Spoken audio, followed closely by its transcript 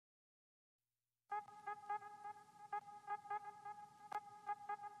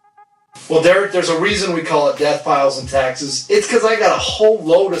Well, Derek, there's a reason we call it Death Piles and Taxes. It's because I got a whole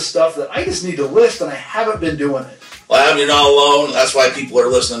load of stuff that I just need to list, and I haven't been doing it. Well, Adam, you're not alone. That's why people are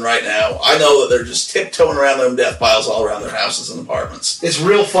listening right now. I know that they're just tiptoeing around them death piles all around their houses and apartments. It's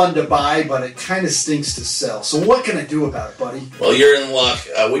real fun to buy, but it kind of stinks to sell. So what can I do about it, buddy? Well, you're in luck.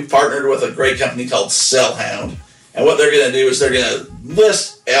 We've partnered with a great company called Sellhound. And what they're going to do is they're going to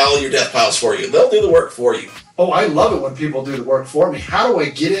list all your death piles for you. They'll do the work for you. Oh, I love it when people do the work for me. How do I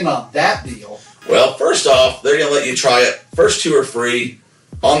get in on that deal? Well, first off, they're going to let you try it. First 2 are free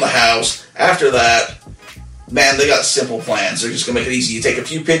on the house. After that, man, they got simple plans. They're just going to make it easy. You take a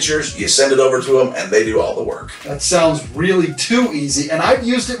few pictures, you send it over to them, and they do all the work. That sounds really too easy, and I've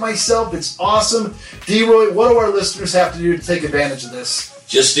used it myself. It's awesome. D-Roy, what do our listeners have to do to take advantage of this?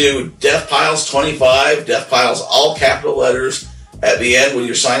 Just do Death Piles 25, Death Piles, all capital letters, at the end when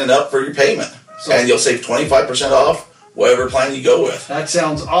you're signing up for your payment. And you'll save 25% off whatever plan you go with. That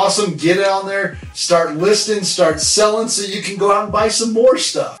sounds awesome. Get it on there, start listing, start selling, so you can go out and buy some more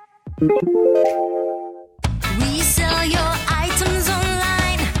stuff. We sell your items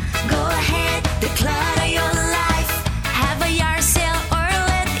online. Go ahead, declutter your life. Have a yard sale or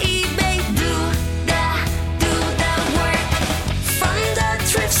let eBay do the work. From the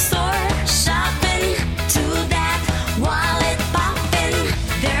thrift store shopping to that wallet popping.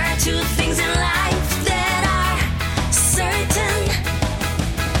 There are 2 things in life that are certain.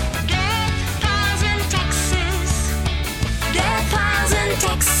 Death piles in Texas. Death piles in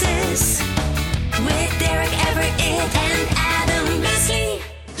Texas. With Derek Everett and Adam Bisley.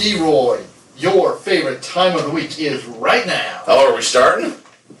 D-Roy, your favorite time of the week is right now. Oh, are we starting?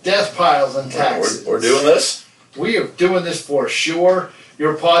 Death Piles and Taxes. We're doing this? We are doing this for sure.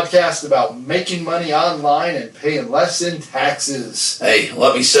 Your podcast about making money online and paying less in taxes. Hey,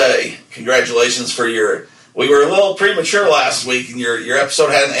 let me say, congratulations for your... We were a little premature last week, and your episode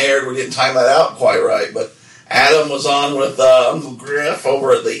hadn't aired. We didn't time that out quite right, but Adam was on with Uncle Griff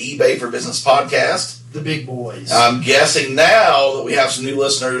over at the eBay for Business podcast. The big boys. I'm guessing now that we have some new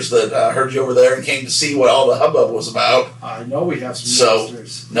listeners that heard you over there and came to see what all the hubbub was about. I know we have some new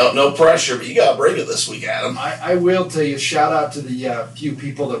listeners. No pressure, but you got to bring it this week, Adam. I will tell you, shout out to the few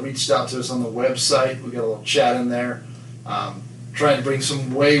people that reached out to us on the website. We got a little chat in there. Trying to bring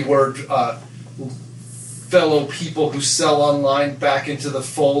some wayward fellow people who sell online back into the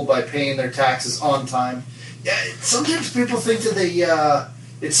fold by paying their taxes on time. Yeah, sometimes people think that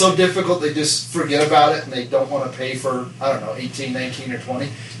it's so difficult they just forget about it and they don't want to pay for, 18, 19, or 20.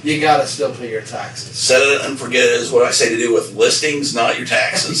 You got to still pay your taxes. Set it and forget it is what I say to do with listings, not your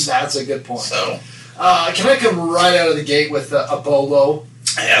taxes. That's a good point. So, can I come right out of the gate with a bolo?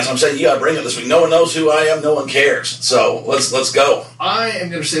 As I'm saying, you got to bring it this week. No one knows who I am. No one cares. So let's go. I am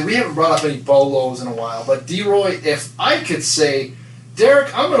going to say we haven't brought up any bolos in a while, but D-Roy, if I could say,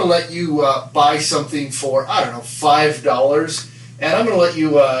 Derek, I'm going to let you buy something for, $5, and I'm going to let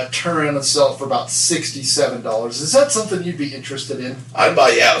you turn around and sell it for about $67. Is that something you'd be interested in? I'd buy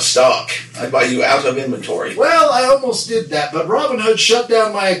you out of stock. I'd buy you out of inventory. Well, I almost did that, but Robinhood shut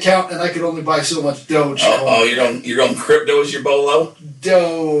down my account, and I could only buy so much Dogecoin. You're going crypto as your bolo?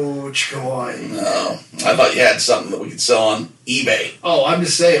 Dogecoin. No, I thought you had something that we could sell on eBay. Oh, I'm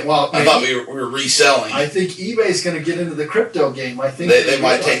just saying. Well, I thought we were reselling. I think eBay's going to get into the crypto game. I think they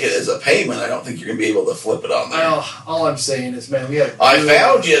might take it as a payment. I don't think you're going to be able to flip it on there. Well, all I'm saying is, man, we had. I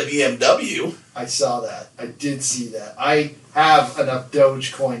found you a BMW. I saw that. I did see that. I have enough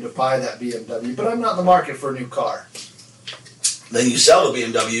Dogecoin to buy that BMW, but I'm not in the market for a new car. Then you sell the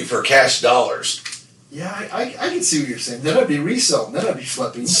BMW for cash dollars. Yeah, I can see what you're saying. Then I'd be reselling. Then I'd be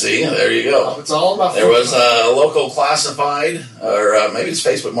flipping. See, there you go. It's all about there was a local classified, or maybe it's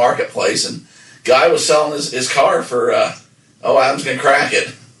Facebook Marketplace, and guy was selling his car for, Adam's going to crack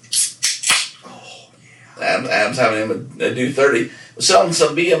it. Oh, yeah. Adam's having him do 30. Was selling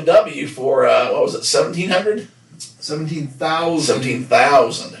some BMW for, what was it, $1,700? 17,000.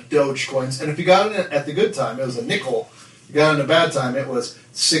 17,000 Dogecoins. And if you got it at the good time, it was a nickel. If you got it in a bad time, it was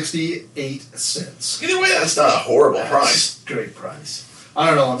 68 cents. Either way, that's not a horrible price. Great price.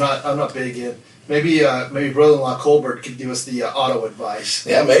 I don't know. I'm not big in. Maybe brother-in-law Colbert could give us the auto advice.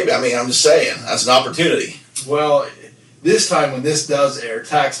 Yeah, maybe. I mean, I'm just saying that's an opportunity. Well, this time when this does air,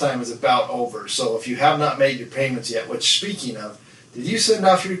 tax time is about over. So if you have not made your payments yet, which speaking of, did you send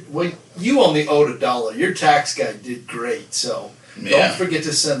off your? Well, you only owed $1. Your tax guy did great. So don't forget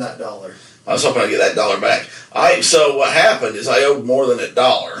to send that $1. I was hoping I'd get that $1 back. So what happened is I owed more than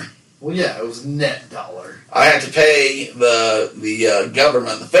 $1. Well, yeah, it was net $1. I had to pay the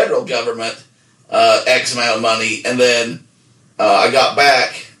government, the federal government, X amount of money, and then I got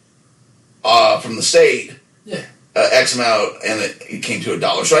back from the state X amount, and it came to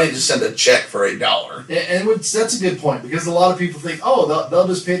 $1. So I need to send a check for $1. And that's a good point, because a lot of people think, oh, they'll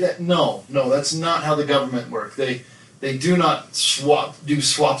just pay that. No, that's not how the government works. They do not do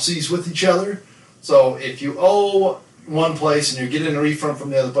swapsies with each other. So if you owe one place and you're getting a refund from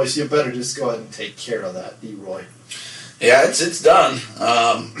the other place, you better just go ahead and take care of that, D-Roy. Yeah, it's done,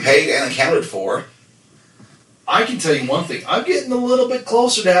 paid and accounted for. I can tell you one thing. I'm getting a little bit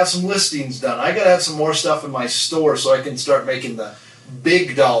closer to have some listings done. I got to have some more stuff in my store so I can start making the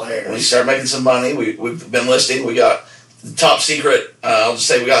big doll hairs. When we start making some money, we've been listing. We got the top secret. I'll just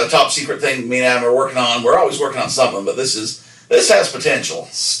say we got a top secret thing me and Adam are working on. We're always working on something, but this has potential.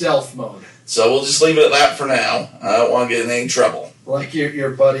 Stealth mode. So we'll just leave it at that for now. I don't want to get in any trouble. Like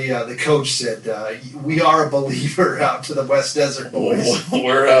your buddy, the coach said, we are a believer out to the West Desert boys.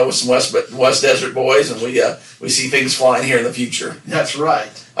 We're with some West Desert boys, and we see things flying here in the future. That's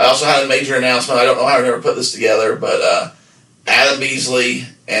right. I also had a major announcement. I don't know how I never put this together, but Adam Beasley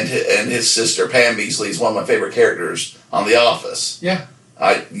and his sister Pam Beasley is one of my favorite characters on The Office. Yeah.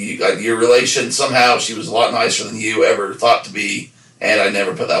 Your relation, somehow she was a lot nicer than you ever thought to be. And I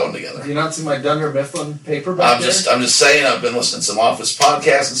never put that one together. Have you not seen my Dunder Mifflin paper back there? I'm just saying, I've been listening to some Office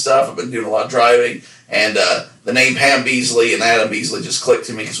podcasts and stuff. I've been doing a lot of driving. And the name Pam Beasley and Adam Beasley just clicked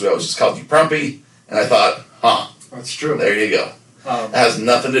to me because we always just called you Prumpy. And I thought, that's true. There you go. It has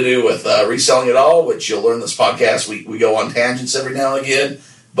nothing to do with reselling at all, which you'll learn this podcast. We go on tangents every now and again.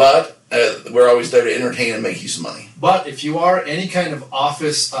 But we're always there to entertain and make you some money. But if you are any kind of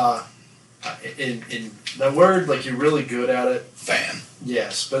Office, in the word, like you're really good at it. Fan.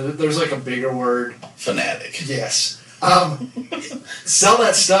 Yes, but there's like a bigger word. Fanatic. Yes. Sell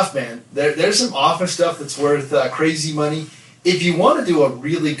that stuff, man. There's some Office stuff that's worth crazy money. If you want to do a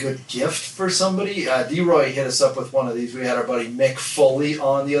really good gift for somebody, D-Roy hit us up with one of these. We had our buddy Mick Foley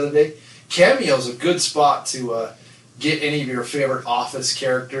on the other day. Cameo's a good spot to get any of your favorite Office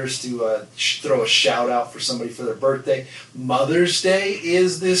characters to throw a shout out for somebody for their birthday. Mother's Day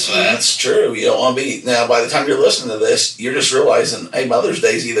is this week. That's true. You don't want to be... Now, by the time you're listening to this, you're just realizing, hey, Mother's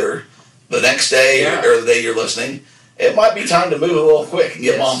Day is either the next day or the day you're listening. It might be time to move a little quick and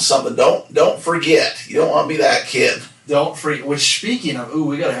get mom something. Don't forget. You don't want to be that kid. Don't forget. Which, speaking of,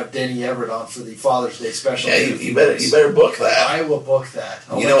 we got to have Denny Everett on for the Father's Day special. Yeah, you better book that. I will book that.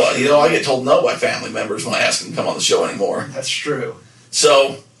 You know, I get told no by family members when I ask them to come on the show anymore. That's true.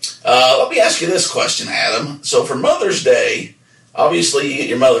 So, let me ask you this question, Adam. So, for Mother's Day, obviously you get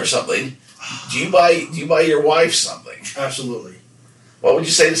your mother something. Do you buy your wife something? Absolutely. What would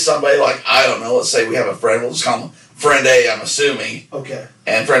you say to somebody like, I don't know, let's say we have a friend, we'll just call him Friend A, I'm assuming. Okay.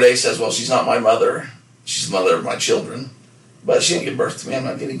 And Friend A says, well, she's not my mother. She's the mother of my children. But she didn't give birth to me. I'm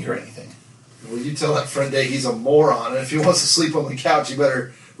not getting her anything. Well, you tell that Friend A he's a moron, and if he wants to sleep on the couch, you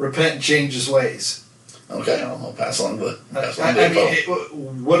better repent and change his ways. Okay, I'll pass on the info.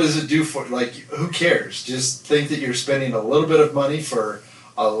 What does it do for, like, who cares? Just think that you're spending a little bit of money for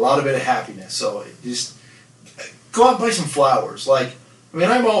a lot of bit of happiness. So just go out and buy some flowers. Like, I mean,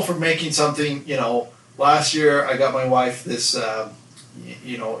 I'm all for making something, last year I got my wife this,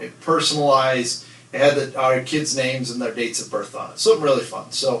 it personalized. It had our kids' names and their dates of birth on it. Something really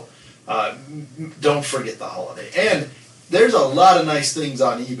fun. So don't forget the holiday. And there's a lot of nice things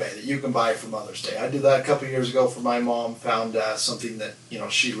on eBay that you can buy for Mother's Day. I did that a couple of years ago for my mom. Found something that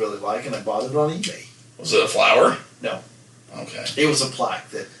she really liked, and I bought it on eBay. Was it a flower? No. Okay. It was a plaque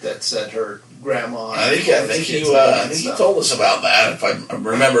that said her grandma. I think you told us about that. If I'm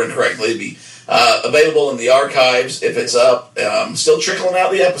remembering correctly, it'd be available in the archives if it's up. Still trickling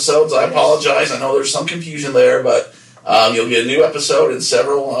out the episodes. I apologize. I know there's some confusion there, but you'll get a new episode and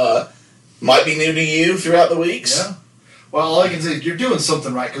several might be new to you throughout the weeks. Yeah. Well, all I can say is you're doing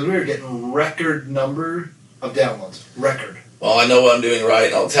something right, because we were getting record number of downloads. Record. Well, I know what I'm doing right,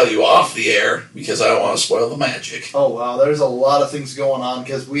 and I'll tell you off the air because I don't want to spoil the magic. Oh, wow. There's a lot of things going on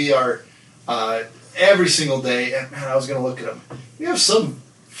because we are every single day, and man, I was going to look at them. We have some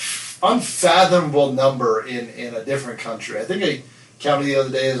unfathomable number in a different country. I think I counted the other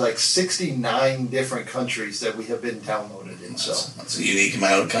day is like 69 different countries that we have been downloaded in. That's a unique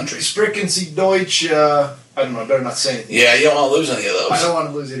amount of countries. Sprechen Sie Deutsch. I don't know. I better not say anything. Yeah, you don't want to lose any of those. I don't want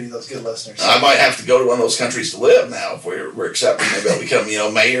to lose any of those good listeners. I might have to go to one of those countries to live now if we're accepting. Maybe I'll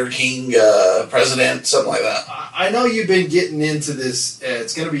become, mayor, king, president, something like that. I know you've been getting into this.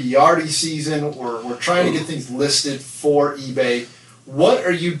 It's going to be yardie season. We're trying to get things listed for eBay. What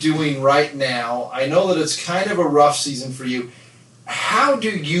are you doing right now? I know that it's kind of a rough season for you. How do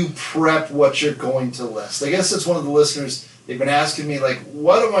you prep what you're going to list? I guess that's one of the listeners. They've been asking me, like,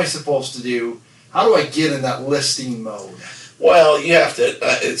 what am I supposed to do? How do I get in that listing mode? Well, you have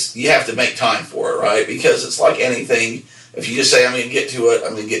to make time for it, right? Because it's like anything. If you just say, I'm going to get to it,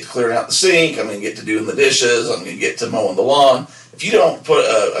 I'm going to get to clearing out the sink, I'm going to get to doing the dishes, I'm going to get to mowing the lawn. If you don't put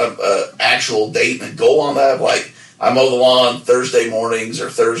a actual date and a goal on that, like I mow the lawn Thursday mornings or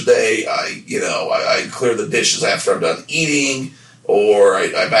Thursday, I clear the dishes after I'm done eating, or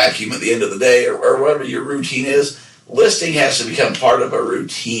I vacuum at the end of the day, or whatever your routine is. Listing has to become part of a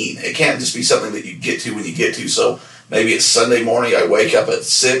routine. It can't just be something that you get to when you get to. So maybe it's Sunday morning, I wake up at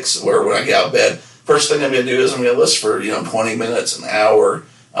 6, or when I get out of bed, first thing I'm going to do is I'm going to list for 20 minutes, an hour.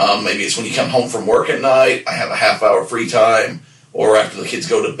 Maybe it's when you come home from work at night, I have a half hour free time, or after the kids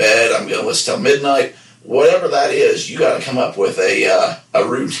go to bed, I'm going to list till midnight. Whatever that is, you got to come up with a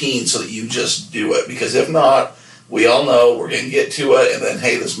routine so that you just do it. Because if not, we all know we're going to get to it, and then,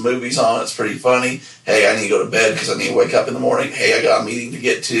 hey, this movie's on, it's pretty funny. Hey, I need to go to bed because I need to wake up in the morning. Hey, I got a meeting to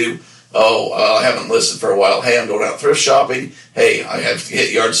get to. Oh, I haven't listed for a while. Hey, I'm going out thrift shopping. Hey, I have to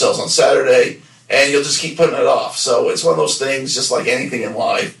hit yard sales on Saturday. And you'll just keep putting it off. So it's one of those things, just like anything in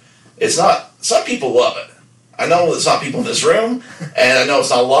life. Some people love it. I know it's not people in this room, and I know it's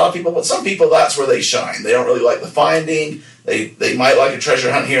not a lot of people, but some people, that's where they shine. They don't really like the finding. They might like a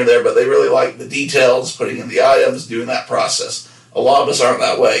treasure hunt here and there, but they really like the details, putting in the items, doing that process. A lot of us aren't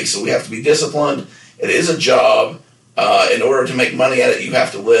that way, so we have to be disciplined. It is a job. In order to make money at it, you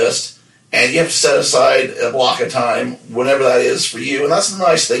have to list, and you have to set aside a block of time, whenever that is for you. And that's the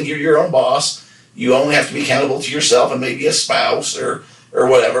nice thing. You're your own boss. You only have to be accountable to yourself and maybe a spouse or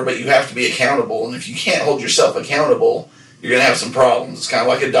whatever, but you have to be accountable. And if you can't hold yourself accountable, you're going to have some problems. It's kind of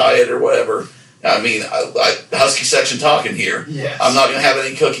like a diet or whatever. I mean, Husky section talking here. Yes. I'm not going to have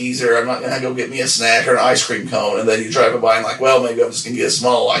any cookies, or I'm not going to go get me a snack or an ice cream cone. And then you drive by and like, well, maybe I'm just going to get a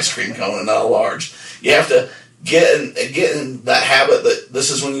small ice cream cone and not a large. You have to get in that habit that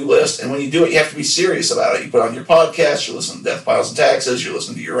this is when you list. And when you do it, you have to be serious about it. You put on your podcast, you're listening to Death, Piles, and Taxes, you're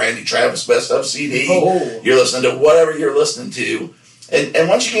listening to your Randy Travis Best Of CD, You're listening to whatever you're listening to. And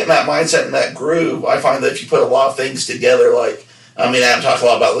once you get in that mindset and that groove, I find that if you put a lot of things together, like, Adam talked a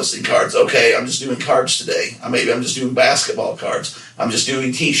lot about listing cards. Okay, I'm just doing cards today. Maybe I'm just doing basketball cards. I'm just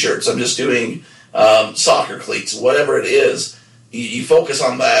doing T-shirts. I'm just doing soccer cleats, whatever it is. You focus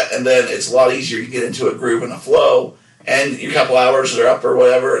on that, and then it's a lot easier. You get into a groove and a flow, and your couple hours are up or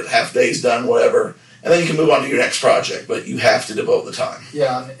whatever, half day's done, whatever, and then you can move on to your next project, but you have to devote the time.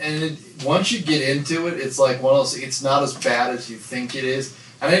 Yeah, and once you get into it, it's like one of those, it's not as bad as you think it is.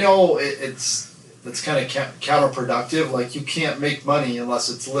 And I know it's kind of counterproductive. Like, you can't make money unless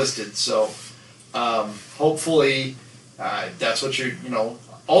it's listed. So hopefully that's what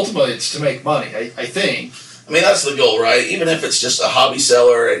ultimately it's to make money, I think. That's the goal, right? Even if it's just a hobby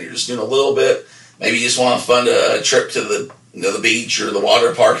seller and you're just doing a little bit, maybe you just want to fund a trip to the beach or the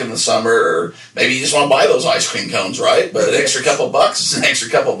water park in the summer, or maybe you just want to buy those ice cream cones, right? But an extra couple bucks is an extra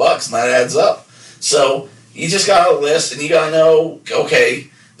couple bucks, and that adds up. So you just got to list, and you got to know, okay,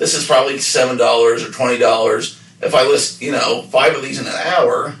 this is probably $7 or $20. If I list, 5 of these in an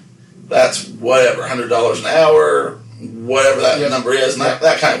hour, that's whatever, $100 an hour, whatever that number is, and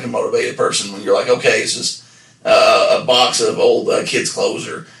that kind of can motivate a person when you're like, okay, it's just a box of old kids' clothes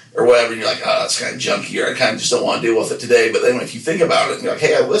or whatever, and you're like, that's kind of junky, or I kind of just don't want to deal with it today. But then if you think about it, and you're like,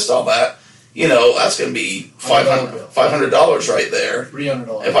 hey, I list all that, that's going to be $500 right there.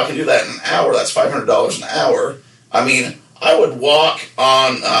 $300. If I can do that in an hour, that's $500 an hour. I would walk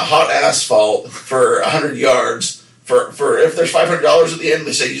on hot asphalt for 100 yards for if there's $500 at the end,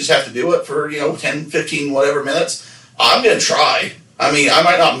 they say you just have to do it for 10, 15, whatever minutes. I'm going to try. I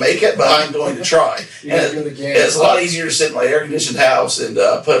might not make it, but I'm going to try. It's a lot easier to sit in my air-conditioned house and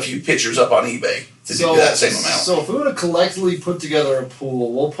put a few pictures up on eBay to do that same amount. So if we were to collectively put together a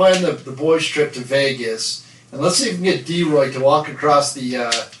pool, we'll plan the boys' trip to Vegas, and let's see if we can get D-Roy to walk across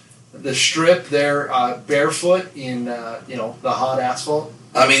the strip there barefoot in the hot asphalt.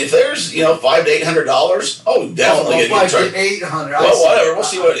 If there's $500 to $800, definitely get a trip. $800. Well, whatever. We'll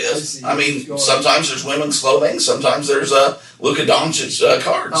see what it is. Sometimes there's women's clothing. Sometimes there's Luka Doncic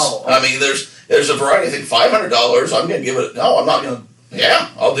cards. There's a variety of things. $500. I'm going to give it. No, I'm not going to. Yeah,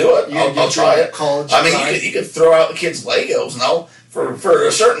 I'll do it. I'll try it. You could throw out the kids' Legos. No, for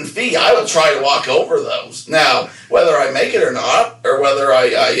a certain fee, I will try to walk over those. Now, whether I make it or not, or whether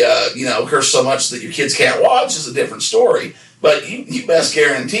I curse so much that your kids can't watch is a different story. But you best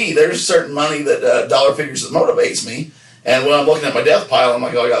guarantee there's certain money that dollar figures that motivates me. And when I'm looking at my death pile, I'm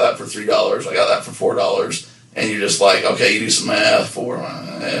like, I got that for $3. I got that for $4. And you're just like, okay, you do some math,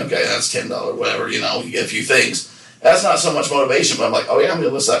 okay, that's $10, whatever, you get a few things. That's not so much motivation, but I'm like, I'm going to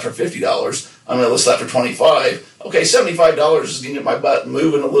list that for $50. I'm going to list that for $25. Okay, $75 is going to get my butt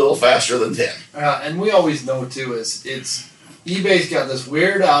moving a little faster than $10. And we always know, too, is it's eBay's got this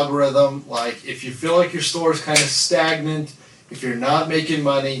weird algorithm. Like, if you feel like your store is kind of stagnant, if you're not making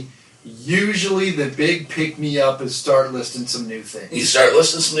money, usually the big pick-me-up is start listing some new things. You start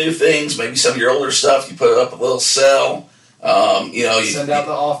listing some new things, maybe some of your older stuff, you put up a little sell. You send out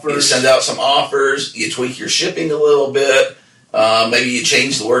the offers. You send out some offers. You tweak your shipping a little bit. Maybe you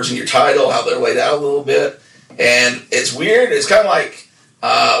change the words in your title, how they're laid out a little bit. And it's weird. It's kind of like,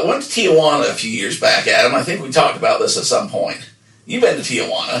 I went to Tijuana a few years back, Adam. I think we talked about this at some point. You've been to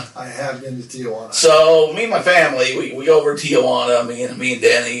Tijuana. I have been to Tijuana. So me and my family, we go over to Tijuana. Me and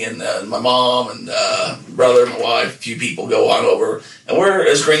Danny and my mom and brother and my wife, a few people go on over. And we're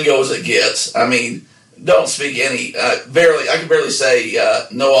as gringo as it gets. I mean, don't speak any, I can barely say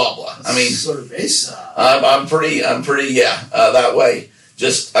no habla. I mean, cerveza. I'm pretty, that way.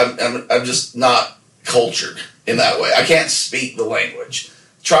 I'm just not cultured in that way. I can't speak the language.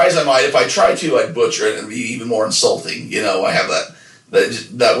 Try as I might, if I try to, I'd butcher it and it'd be even more insulting. You know, I have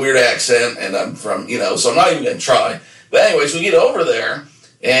that weird accent, and I'm from, so I'm not even going to try. But anyways, we get over there,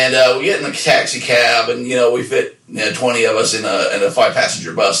 and we get in a taxi cab, and, we fit 20 of us in a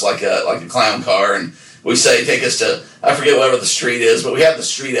 5-passenger bus, like a clown car, and we say, take us to, I forget whatever the street is, but we have the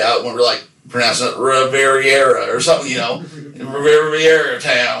street out, and we're like, pronouncing it Riviera or something, Riviera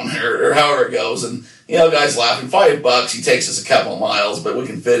town, or however it goes, and, guys laughing, $5, he takes us a couple of miles, but we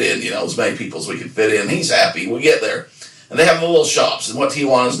can fit in, as many people as we can fit in. He's happy. We get there, and they have the little shops, and what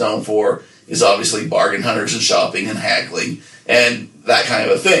Tijuana's known for is obviously bargain hunters and shopping and haggling, and that kind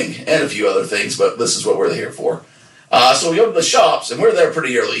of a thing, and a few other things, but this is what we're here for. So we go to the shops, and we're there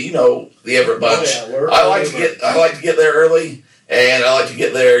pretty early, the Everett Bunch. Oh, yeah, I like to get there early, and I like to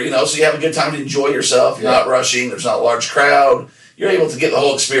get there, so you have a good time to enjoy yourself. You're not rushing. There's not a large crowd. You're able to get the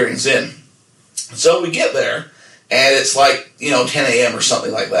whole experience in. So we get there, and it's like, 10 a.m. or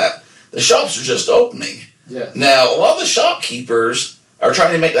something like that. The shops are just opening. Yeah. Now, a lot of the shopkeepers are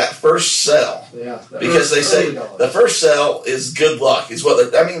trying to make that first sell. Yeah. Because they say the first sell is good luck. Is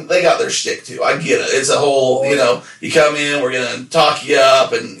what they got their shtick to. I get it. It's a whole, you come in, we're going to talk you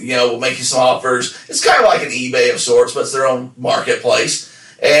up, and, we'll make you some offers. It's kind of like an eBay of sorts, but it's their own marketplace.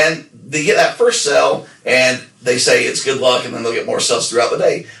 And they get that first sell, and they say it's good luck, and then they'll get more sales throughout the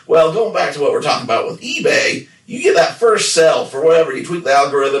day. Well, going back to what we're talking about with eBay, you get that first sell for whatever. You tweak the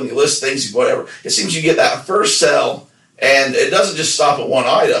algorithm, you list things, whatever. It seems you get that first sell, and it doesn't just stop at one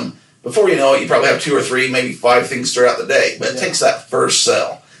item. Before you know it, you probably have 2 or 3, maybe 5 things throughout the day. But it takes that first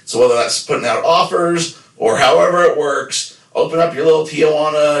sell. So whether that's putting out offers or however it works, open up your little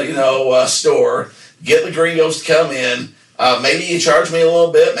Tijuana, store, get the gringos to come in. Maybe you charge me a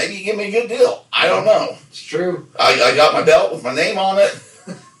little bit. Maybe you give me a good deal. I don't know. It's true. I got my belt with my name on it,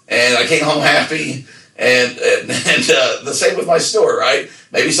 and I came home happy. And the same with my store, right?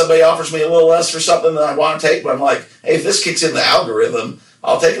 Maybe somebody offers me a little less for something that I want to take, but I'm like, hey, if this kicks in the algorithm,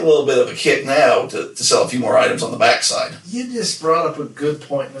 I'll take a little bit of a kick now to sell a few more items on the backside. You just brought up a good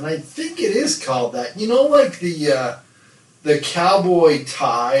point, and I think it is called that. Like the cowboy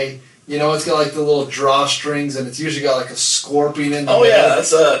tie. It's got like the little drawstrings, and it's usually got like a scorpion in the middle. Yeah,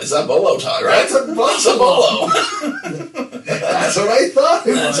 is that bolo tie, right? That's a bolo. That's what I thought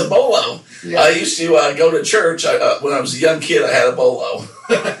it was. That's a bolo. Yeah. I used to go to church. When I was a young kid, I had a bolo.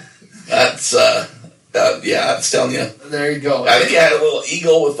 That's telling you. There you go. I think I had a little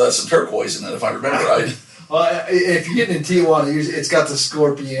eagle with some turquoise in it, if I remember right. Well, if you get in Tijuana, it's got the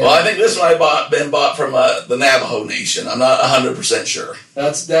scorpion. Well, I think this one been bought from the Navajo Nation. I'm not 100% sure.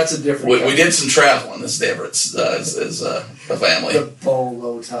 That's a different. We did some traveling. This Everett's is a family. The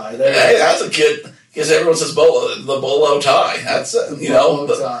bolo tie. Hey, that's a kid. Because everyone says bolo, the bolo tie. That's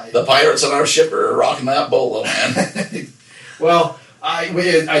the pirates on our ship are rocking that bolo, man. Well,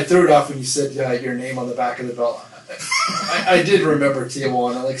 I threw it off when you said your name on the back of the belt. I did remember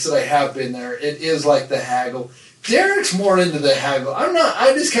Tijuana. Like I said, I have been there. It is like the haggle. Derek's more into the haggle. I'm not.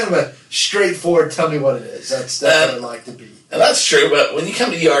 I'm just kind of a straightforward. Tell me what it is. That's what I like to be. And that's true. But when you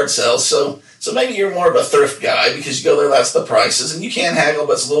come to yard sales, so maybe you're more of a thrift guy because you go there. That's the prices, and you can haggle,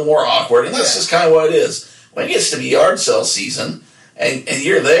 but it's a little more awkward. And that's just kind of what it is. When it gets to be yard sale season, and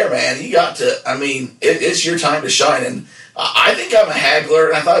you're there, man, you got to. I mean, it's your time to shine. And I think I'm a haggler,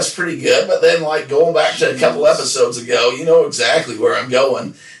 and I thought it's pretty good. But then, like, going back to a couple episodes ago, you know exactly where I'm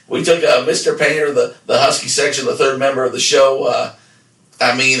going. We took Mr. Painter, the Husky section, the third member of the show.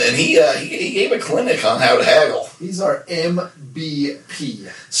 And he gave a clinic on how to haggle. He's our MVP.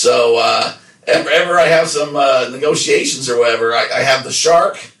 So if ever I have some negotiations or whatever, I have the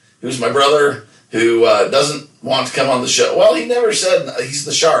Shark, who's my brother, who doesn't want to come on the show. Well, he never said he's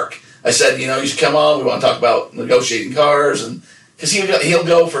the Shark. I said, you should come on. We want to talk about negotiating cars, and because he'll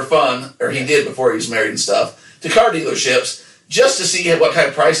go for fun, or he did before he was married and stuff, to car dealerships just to see what kind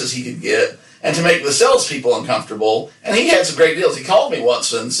of prices he could get and to make the salespeople uncomfortable. And he had some great deals. He called me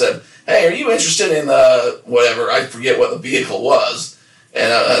once and said, "Hey, are you interested in whatever?" I forget what the vehicle was.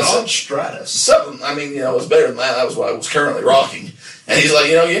 And Stratus. something, I mean, it was better than that. That was what I was currently rocking. And he's like,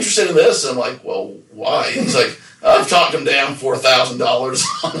 "You interested in this?" And I'm like, "Well, why?" And he's like, "I've talked him down $4,000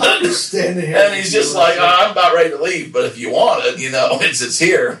 on I'm it." just standing here. And he's just like, "I'm about ready to leave, but if you want it, it's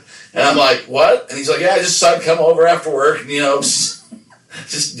here." And I'm like, "What?" And he's like, "Yeah, I just decided to come over after work and, just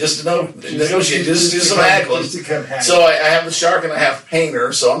to negotiate, just do some haggling." Just to come haggling. So I have the shark and I have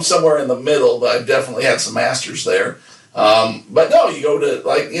painter, so I'm somewhere in the middle, but I've definitely had some masters there. But no, you go to,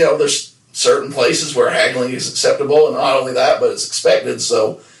 there's certain places where haggling is acceptable, and not only that, but it's expected.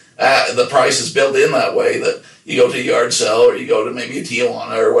 So the price is built in that way that you go to a yard sale or you go to maybe a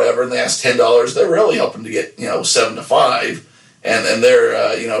Tijuana or whatever, and they ask $10. They're really hoping to get 7 to 5, and they're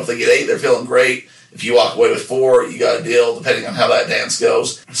if they get 8, they're feeling great. If you walk away with 4, you got a deal, depending on how that dance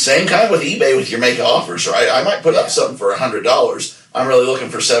goes. Same kind with eBay with your make offers, right? I might put up something for $100. I'm really looking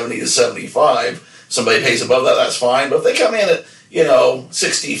for 70 to 75. Somebody pays above that, that's fine. But if they come in at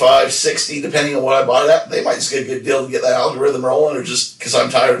 65, 60, depending on what I bought it at, they might just get a good deal to get that algorithm rolling, or just because I'm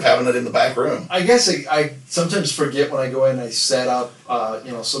tired of having it in the back room. I guess I sometimes forget when I go in and I set up,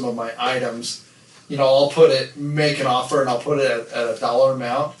 some of my items. I'll make an offer, and I'll put it at a dollar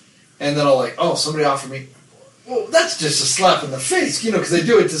amount, and then I'll somebody offered me. Well, that's just a slap in the face, because they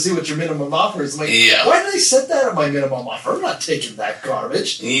do it to see what your minimum offer is. I'm like, why did they set that at my minimum offer? I'm not taking that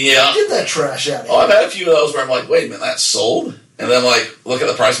garbage. Yeah. Get that trash out of here. Oh, I've had a few of those where I'm like, wait a minute, that's sold? And then look at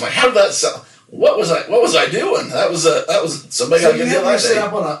the price. I'm like, how did that sell? What was I doing? That was somebody got a good deal that day. Set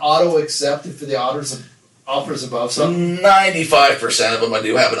up on an auto accept if the offers above something? 95% of them I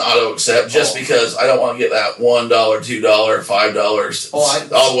do have an auto accept, just because I don't want to get that $1, $2,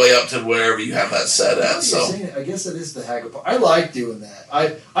 $5 all the way up to wherever you have that set at. So I guess that is the haggle part. I like doing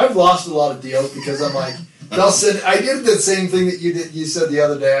that. I've lost a lot of deals because I'm like, they'll send. I did the same thing that you did. You said the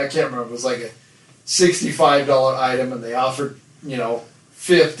other day. I can't remember. It was like a $65 item, and they offered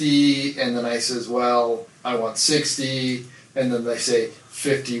 50, and then I says, well, I want 60, and then they say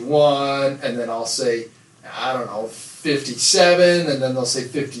 51, and then I'll say, I don't know, 57, and then they'll say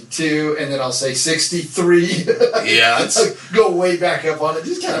 52, and then I'll say 63. Yeah, go way back up on it.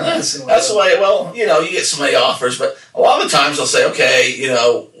 Just kind of messing with that's it. the way. Well, you get so many offers, but a lot of the times they'll say, okay,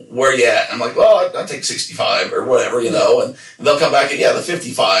 where you at? I'm like, well, I take 65 or whatever, and they'll come back and the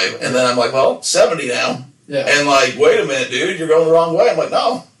 55, and then I'm like, well, 70 now. Yeah. And like, wait a minute, dude, you're going the wrong way. I'm like,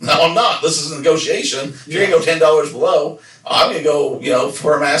 no, I'm not. This is a negotiation. If you're going to go $10 below, I'm going to go,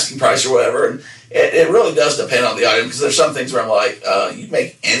 for an asking price or whatever. And it really does depend on the item, because there's some things where I'm like, you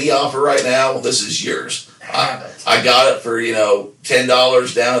make any offer right now, this is yours. I got it for,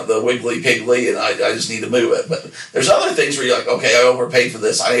 $10 down at the Wiggly Piggly, and I just need to move it. But there's other things where you're like, okay, I overpaid for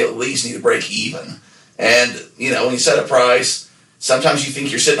this. I at least need to break even. And, when you set a price, sometimes you think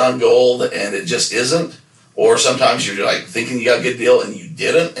you're sitting on gold and it just isn't. Or sometimes you're like thinking you got a good deal and you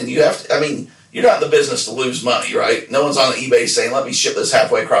didn't. And you have to, you're not in the business to lose money, right? No one's on eBay saying, let me ship this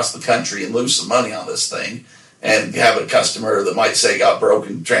halfway across the country and lose some money on this thing. And have a customer that might say got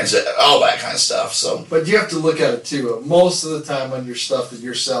broken, transit, all that kind of stuff. So, but you have to look at it too. Most of the time on your stuff that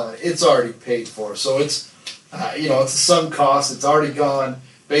you're selling, it's already paid for. So it's, it's a sunk cost. It's already gone.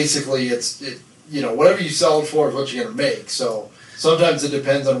 Basically, whatever you sell it for is what you're going to make. So sometimes it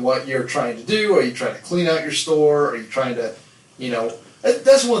depends on what you're trying to do. Are you trying to clean out your store? Are you trying to,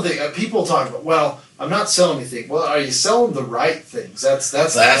 that's one thing. People talk about, well, I'm not selling anything. Well, are you selling the right things? That's the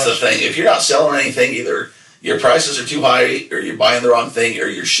thing. If you're not selling anything, either your prices are too high, or you're buying the wrong thing, or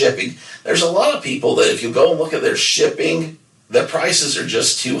you're shipping. There's a lot of people that if you go and look at their shipping, the prices are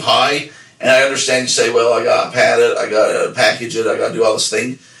just too high. And I understand you say, well, I got to pad it, I got to package it, I got to do all this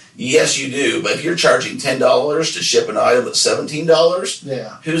thing. Yes, you do. But if you're charging $10 to ship an item that's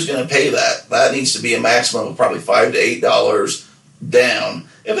 $17, who's going to pay that? That needs to be a maximum of probably $5 to $8 down.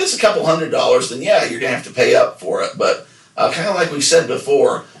 If it's a couple $100, then you're going to have to pay up for it. But kind of like we said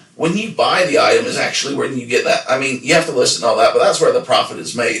before, when you buy the item is actually when you get that. You have to list and all that, but that's where the profit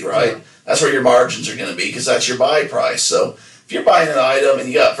is made, right? Yeah. That's where your margins are going to be, because that's your buy price. So if you're buying an item and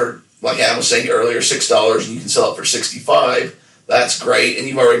you got for, like Adam was saying earlier, $6 and you can sell it for $65, that's great, and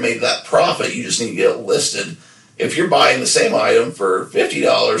you've already made that profit. You just need to get it listed. If you're buying the same item for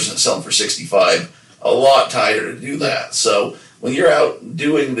 $50 and selling for $65, a lot tighter to do that. So when you're out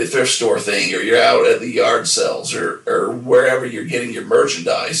doing the thrift store thing, or you're out at the yard sales, or wherever you're getting your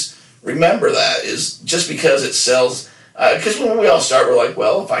merchandise, remember that is just because it sells. Because when we all start, we're like,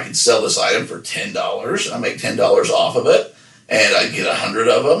 well, if I could sell this item for $10, I make $10 off of it, and I get 100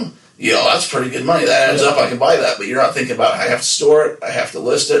 of them. That's pretty good money. That adds up. I can buy that. But you're not thinking about, I have to store it, I have to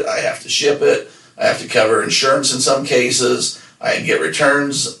list it, I have to ship it, I have to cover insurance in some cases, I can get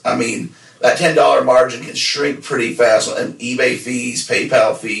returns. I mean, that $10 margin can shrink pretty fast, and eBay fees,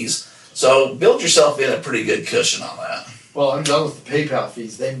 PayPal fees. So build yourself in a pretty good cushion on that. Well, I'm done with the PayPal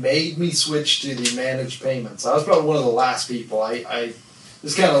fees. They made me switch to the managed payments. I was probably one of the last people. I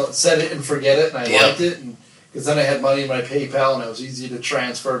just kind of set it and forget it, and I liked it, because then I had money in my PayPal, and it was easy to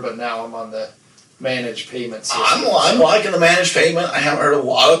transfer, but now I'm on the managed payment system. I'm liking the managed payment. I haven't heard a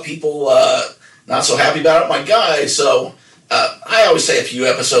lot of people not so happy about it. My guy, so I always say a few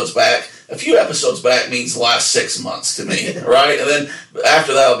episodes back. A few episodes back means the last 6 months to me, right? And then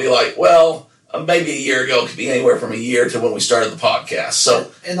after that, I'll be like, well, maybe a year ago. It could be anywhere from a year to when we started the podcast. So,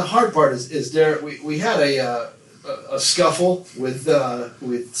 and the hard part is there. We had a scuffle with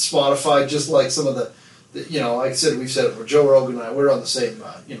Spotify, just like some of the like I said, we've said it for Joe Rogan and I. We're on the same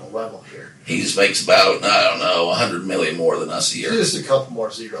level here. He just makes about, I don't know, 100 million more than us a year. Just a couple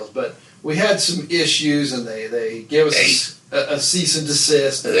more zeros, but we had some issues, and they gave us a cease and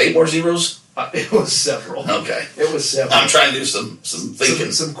desist. 8 more zeros? It was several. Okay. It was several. I'm trying to do some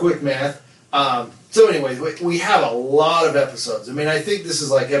thinking. Some quick math. So anyway, we have a lot of episodes. I mean, I think this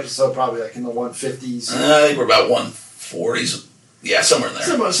is like episode probably like in the 150s. I think we're about 140s. Yeah, somewhere in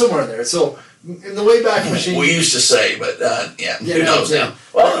there. Somewhere in there. So in the Wayback Machine. We used to say, but who knows now?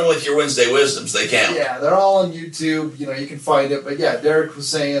 Well, and with your Wednesday Wisdoms, they count. Yeah, they're all on YouTube. You can find it. But yeah, Derek was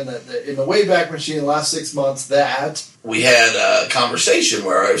saying that in the Wayback Machine, the last 6 months, that we had a conversation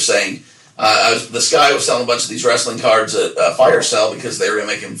where I was saying this guy was selling a bunch of these wrestling cards at Fire Sale because they were going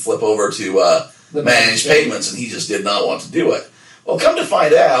to make him flip over to the managed payments, and he just did not want to do it. Well, come to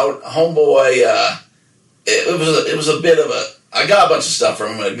find out, homeboy, it was a bit of a. I got a bunch of stuff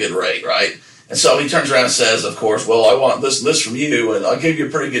from him at a good rate, right? And so he turns around and says, of course, well, I want this and this from you, and I'll give you a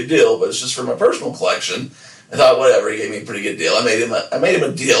pretty good deal, but it's just for my personal collection. I thought, whatever, he gave me a pretty good deal. I made him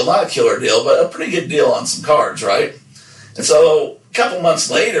a deal, not a killer deal, but a pretty good deal on some cards, right? And so a couple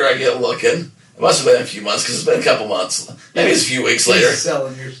months later, I get looking. It must have been a few months, because it's been a couple months. Maybe it's a few weeks later.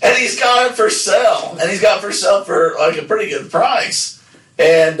 And he's got it for sale. And he's got it for sale for like a pretty good price.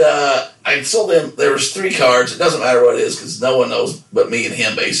 And I sold him, there was 3 cards. It doesn't matter what it is, because no one knows but me and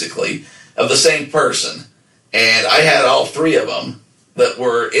him, basically, of the same person. And I had all 3 of them that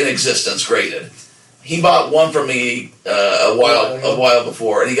were in existence graded. He bought one from me a while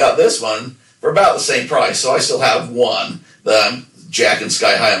before, and he got this one for about the same price. So I still have one that I'm jacking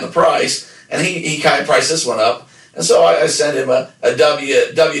sky high on the price. And he kind of priced this one up. And so I sent him a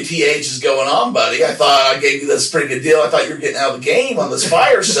WTH is going on, buddy. I thought I gave you this pretty good deal. I thought you were getting out of the game on this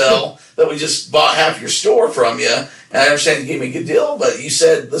fire sale that we just bought half your store from you. And I understand you gave me a good deal, but you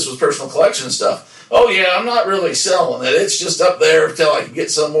said this was personal collection stuff. Oh, yeah, I'm not really selling it. It's just up there until I can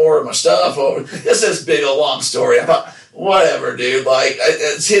get some more of my stuff. This is big, a long story. I thought, whatever, dude. Like,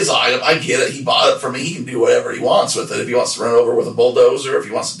 it's his item. I get it. He bought it for me. He can do whatever he wants with it. If he wants to run it over with a bulldozer, if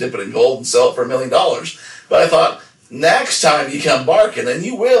he wants to dip it in gold and sell it for $1 million. But I thought, next time you come barking, and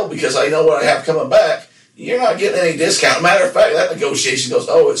you will, because I know what I have coming back, you're not getting any discount. Matter of fact, that negotiation goes,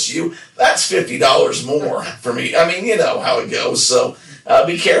 oh, it's you. That's $50 more for me. I mean, you know how it goes. So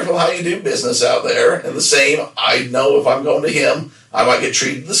be careful how you do business out there. And the same, I know if I'm going to him, I might get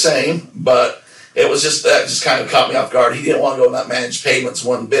treated the same. But it was just, that just kind of caught me off guard. He didn't want to go in that managed payments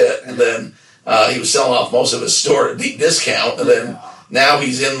one bit. And then he was selling off most of his store at a deep discount. And then now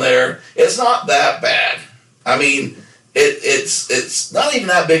he's in there. It's not that bad. I mean, it's not even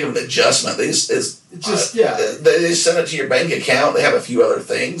that big of an adjustment. They just they send it to your bank account. They have a few other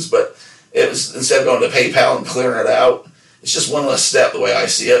things, but it was, instead of going to PayPal and clearing it out, it's just one less step the way I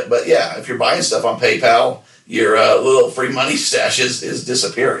see it. But yeah, if you're buying stuff on PayPal, your little free money stash is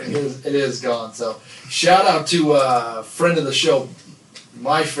disappearing. It is gone. So shout out to a friend of the show,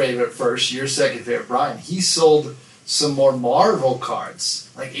 my favorite first, your second favorite, Brian. He sold some more Marvel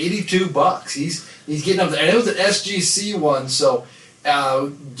cards, like $82. He's getting up there, and it was an SGC one, so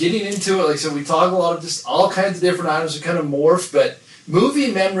getting into it, like I said, we talk a lot of just all kinds of different items that kind of morph, but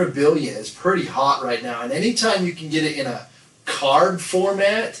movie memorabilia is pretty hot right now, and anytime you can get it in a card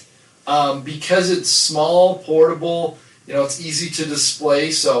format, because it's small, portable, it's easy to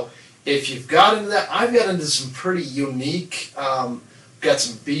display, so if you've got into that, I've got into some pretty unique, got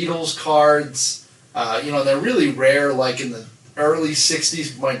some Beatles cards, they're really rare, like in the early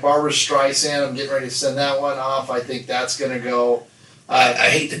 60s, my Barbara Streisand, I'm getting ready to send that one off. I think that's going to go. I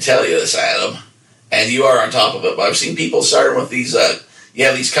hate to tell you this, Adam, and you are on top of it, but I've seen people starting with these,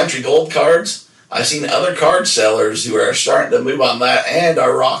 these country gold cards. I've seen other card sellers who are starting to move on that, and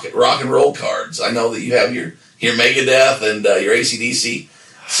our rock and roll cards. I know that you have your Megadeth and your AC/DC.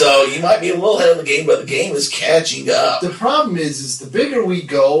 So you might be a little ahead of the game, but the game is catching up. The problem is the bigger we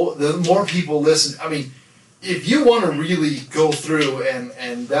go, the more people listen. I mean, if you want to really go through,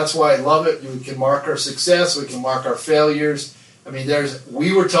 and that's why I love it, we can mark our success, we can mark our failures. I mean,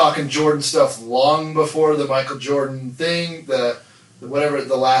 we were talking Jordan stuff long before the Michael Jordan thing, the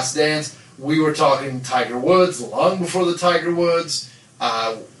Last Dance. We were talking Tiger Woods long before the Tiger Woods.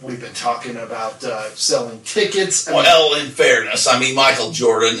 We've been talking about selling tickets. Well, in fairness, I mean, Michael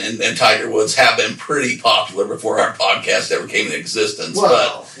Jordan and Tiger Woods have been pretty popular before our podcast ever came into existence.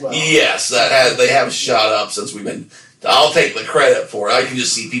 Well, yes, they have shot up since we've been. I'll take the credit for it. I can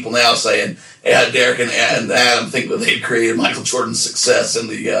just see people now saying, "Yeah, Derek and Adam think that they've created Michael Jordan's success in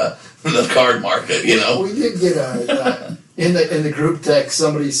the card market." You know, we did get in the group text.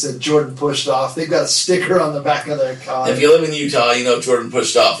 Somebody said Jordan pushed off. They've got a sticker on the back of their card. If you live in Utah, you know Jordan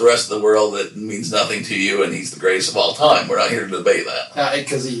pushed off. The rest of the world, it means nothing to you, and he's the greatest of all time. We're not here to debate that.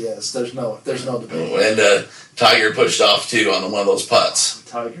 Because he is. There's no debate. And Tiger pushed off too on one of those putts.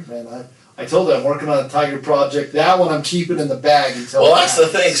 Tiger, man, I told you I'm working on a Tiger project. That one I'm keeping in the bag until. Well, that's the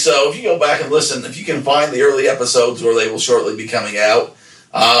thing. So if you go back and listen, if you can find the early episodes where they will shortly be coming out,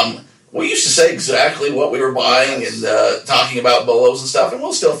 we used to say exactly what we were buying and talking about bolos and stuff, and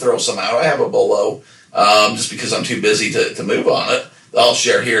we'll still throw some out. I have a bolo just because I'm too busy to move on it. I'll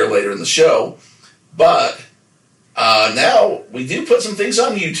share here later in the show. But now we do put some things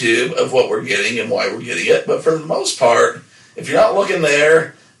on YouTube of what we're getting and why we're getting it. But for the most part, if you're not looking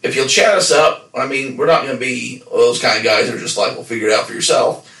there, if you'll chat us up, I mean, we're not going to be those kind of guys that are just like, well, figure it out for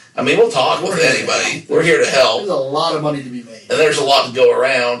yourself. I mean, we'll talk with anybody. We're here to help. There's a lot of money to be made. And there's a lot to go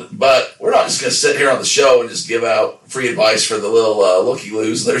around, but we're not just going to sit here on the show and just give out free advice for the little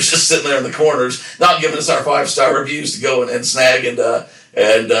looky-loos. They're just sitting there in the corners, not giving us our 5-star reviews to go and snag and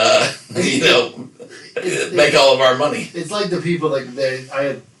make all of our money. It's like the people, I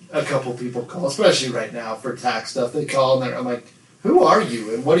had a couple people call, especially right now for tax stuff. They call and I'm like, who are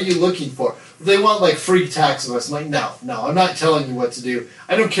you and what are you looking for? They want free tax advice. I'm like, no, I'm not telling you what to do.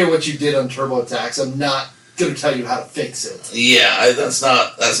 I don't care what you did on TurboTax. I'm not going to tell you how to fix it. Yeah, that's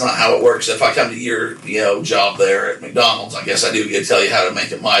not how it works. If I come to your job there at McDonald's, I guess I do get to tell you how to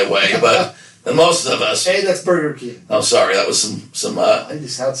make it my way. But most of us. Hey, that's Burger King. Oh, sorry, that was some. I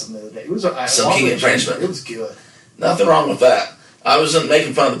just had some the other day. It was some King infringement. It was good. Nothing wrong with that. I wasn't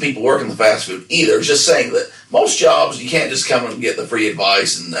making fun of the people working the fast food either. Just saying that most jobs you can't just come and get the free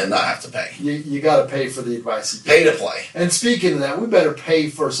advice and not have to pay. You got to pay for the advice. Pay to play. And speaking of that, we better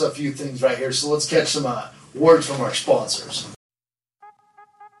pay for a few things right here. So let's catch some words from our sponsors.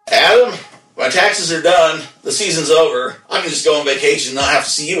 Adam, my taxes are done. The season's over. I can just go on vacation and not have to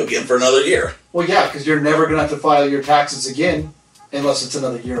see you again for another year. Well, yeah, because you're never going to have to file your taxes again unless it's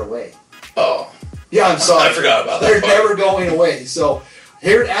another year away. Oh. Yeah, I'm sorry. I forgot about that. They're never going away. So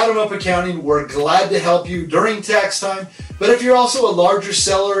here at Adam Up Accounting, we're glad to help you during tax time. But if you're also a larger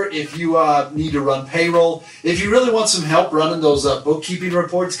seller, if you need to run payroll, if you really want some help running those bookkeeping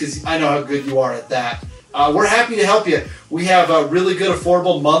reports, because I know how good you are at that, we're happy to help you. We have really good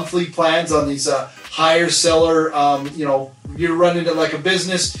affordable monthly plans on these higher seller, you're running it like a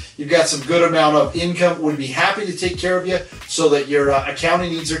business, you've got some good amount of income, we'd be happy to take care of you so that your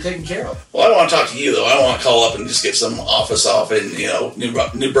accounting needs are taken care of. Well, I don't want to talk to you, though. I don't want to call up and just get some office off in,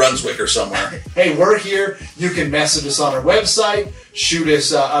 New Brunswick or somewhere. Hey, we're here. You can message us on our website, shoot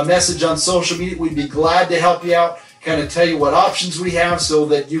us a message on social media. We'd be glad to help you out, kind of tell you what options we have so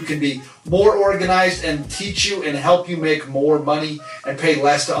that you can be more organized and teach you and help you make more money and pay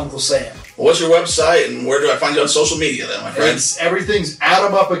less to Uncle Sam. Well, what's your website and where do I find you on social media then, my friend? Everything's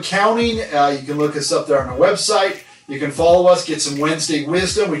Adam Up Accounting. You can look us up there on our website. You can follow us, get some Wednesday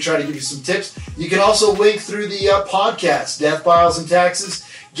wisdom. We try to give you some tips. You can also link through the podcast, Death, Files, and Taxes.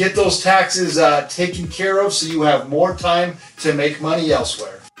 Get those taxes taken care of so you have more time to make money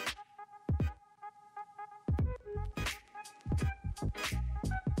elsewhere.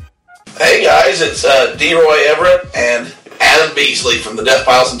 Hey guys, it's D-Roy Everett and Adam Beasley from the Death,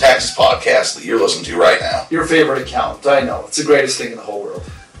 Files, and Taxes podcast that you're listening to right now. Your favorite accountant, I know. It's the greatest thing in the whole world.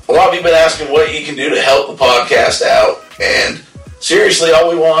 A lot of you have been asking what you can do to help the podcast out, and seriously, all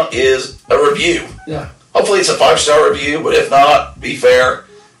we want is a review. Yeah. Hopefully it's a 5-star review, but if not, be fair,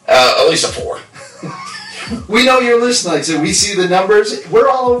 at least a 4. We know you're listening. Like I said, we see the numbers. We're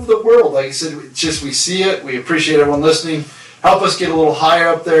all over the world. Like I said, it's just we see it. We appreciate everyone listening. Help us get a little higher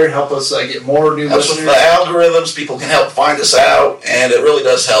up there. Help us get more new listeners. With the algorithms, people can help find us out, and it really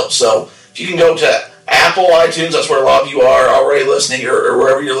does help. So if you can go to Apple iTunes, that's where a lot of you are already listening, or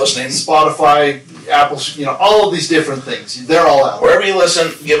wherever you're listening. Spotify, Apple, all of these different things. They're all out. Wherever you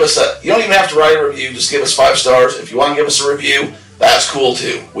listen, give us you don't even have to write a review. Just give us 5 stars. If you want to give us a review, that's cool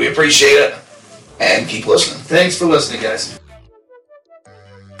too. We appreciate it, and keep listening. Thanks for listening, guys.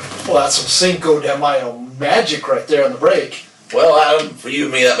 Well, that's some Cinco de Mayo magic right there on the break. Well, Adam, for you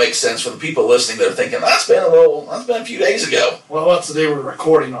and me, that makes sense. For the people listening, they're thinking, that's been a few days ago. Well, that's the day we're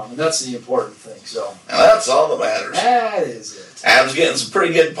recording on, and that's the important thing, so. And that's all that matters. That is it. Adam's getting some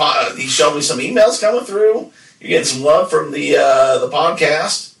pretty good, he showed me some emails coming through. You're getting some love from the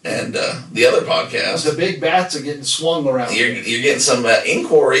podcast and the other podcast. The big bats are getting swung around. You're getting some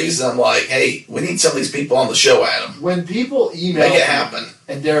inquiries, and I'm like, hey, we need some of these people on the show, Adam. When people email Make it happen.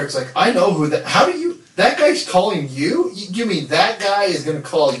 And Derek's like, I know who that, how do you, that guy's calling you? You mean that guy is going to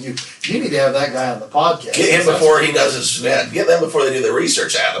call you? You need to have that guy on the podcast. Get him before he does his, get them before they do their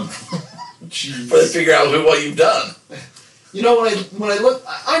research, Adam. Jeez. Before they figure out what you've done. You know, when I look,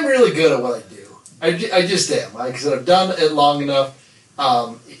 I'm really good at what I do. I just am, because I've done it long enough.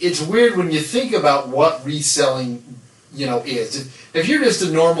 It's weird when you think about what reselling, is. If you're just a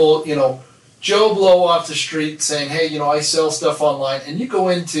normal, Joe Blow off the street saying, hey, I sell stuff online, and you go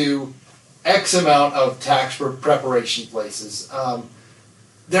into X amount of tax preparation places,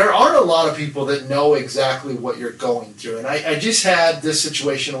 there aren't a lot of people that know exactly what you're going through. And I just had this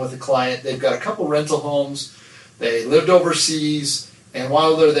situation with a client. They've got a couple rental homes. They lived overseas. And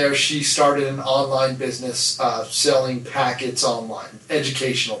while they're there, she started an online business selling packets online,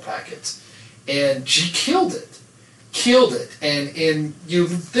 educational packets. And she killed it. And you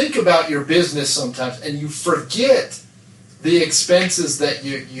think about your business sometimes, and you forget the expenses that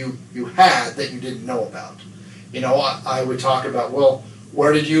you had that you didn't know about. I would talk about, well,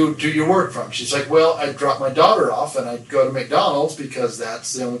 where did you do your work from? She's like, well, I'd drop my daughter off, and I'd go to McDonald's because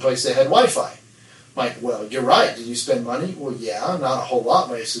that's the only place they had Wi-Fi. I'm like, well, you're right. Did you spend money? Well, yeah, not a whole lot.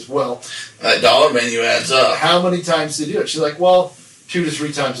 But says, well, that dollar menu adds up. How many times did you do it? She's like, well, 2 to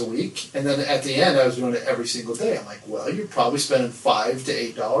 3 times a week. And then at the end, I was doing it every single day. I'm like, well, you're probably spending $5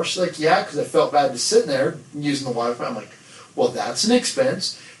 to $8. She's like, yeah, because I felt bad just sitting there using the Wi-Fi. I'm like, well, that's an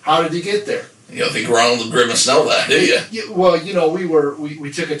expense. How did you get there? You don't think Ronald Grimace know that, do you? Well,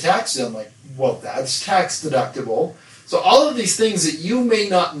 we took a taxi. I'm like, well, that's tax deductible. So all of these things that you may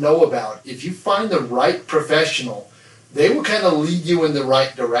not know about, if you find the right professional, they will kind of lead you in the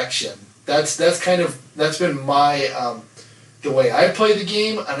right direction. That's been my the way I play the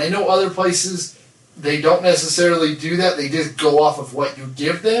game, and I know other places they don't necessarily do that. They just go off of what you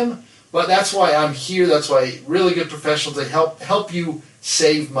give them. But that's why I'm here. That's why really good professionals, they help you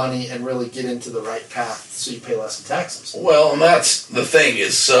save money and really get into the right path so you pay less in taxes. Well, and that's the thing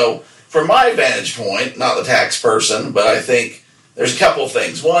is, so from my vantage point, not the tax person, but I think there's a couple of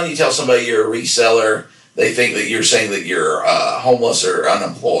things. One, you tell somebody you're a reseller, they think that you're saying that you're homeless or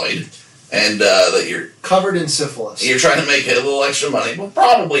unemployed, and that you're covered in syphilis. You're trying to make a little extra money. Well,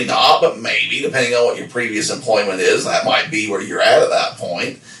 probably not, but maybe, depending on what your previous employment is, that might be where you're at that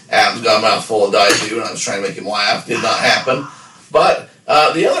point. Adam's got a mouthful of Daiju, and I was trying to make him laugh. Did not happen. But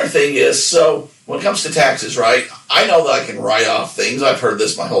the other thing is, so when it comes to taxes, right, I know that I can write off things. I've heard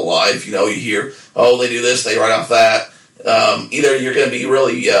this my whole life. You hear, oh, they do this, they write off that. Either you're going to be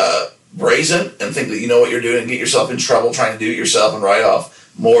really brazen and think that you know what you're doing and get yourself in trouble trying to do it yourself and write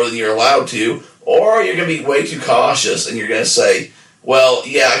off more than you're allowed to, or you're going to be way too cautious and you're going to say, well,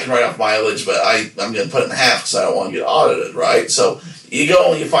 yeah, I can write off mileage, but I'm going to put it in half because I don't want to get audited, right? So you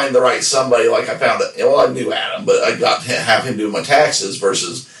go and you find the right somebody, like I found it. Well, I knew Adam, but I got to have him do my taxes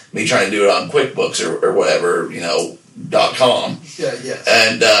versus me trying to do it on QuickBooks or whatever, .com. Yeah, yes.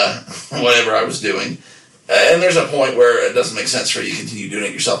 And whatever I was doing. And there's a point where it doesn't make sense for you to continue doing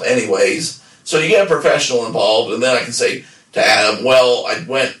it yourself anyways. So you get a professional involved, and then I can say to Adam, well, I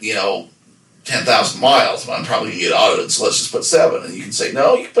went, 10,000 miles, but I'm probably going to get audited, so let's just put 7. And you can say,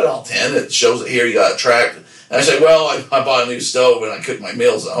 no, you can put all 10. It shows it here, you got it tracked. And I say, well, I bought a new stove, and I cook my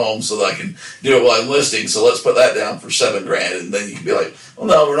meals at home so that I can do it while I'm listing, so let's put that down for $7,000. And then you can be like, well,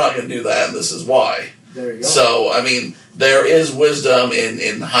 no, we're not going to do that, and this is why. There you go. So, there is wisdom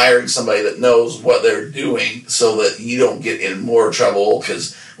in hiring somebody that knows what they're doing so that you don't get in more trouble,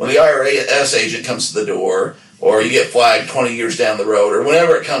 because when the IRS agent comes to the door, or you get flagged 20 years down the road, or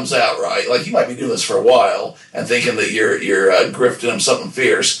whenever it comes out, right? Like, you might be doing this for a while and thinking that you're grifting them something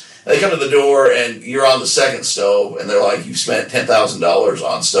fierce. And they come to the door, and you're on the second stove, and they're like, you've spent $10,000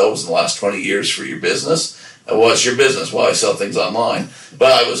 on stoves in the last 20 years for your business. And what's your business? Well, I sell things online.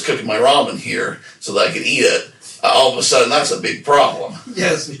 But I was cooking my ramen here so that I could eat it. All of a sudden, that's a big problem.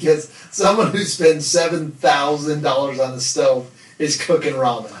 Yes, because someone who spends $7,000 on the stove is cooking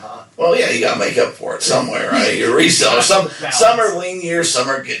ramen, huh? Well, yeah, you got to make up for it somewhere, right? Your reseller. Some are lean years, some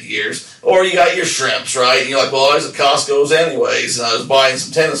are good years. Or you got your shrimps, right? And you're like, well, I was at Costco's anyways, and I was buying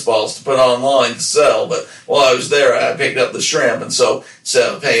some tennis balls to put online to sell. But while I was there, I picked up the shrimp, and so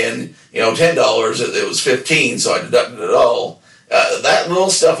instead of paying $10, it was $15, so I deducted it all. That little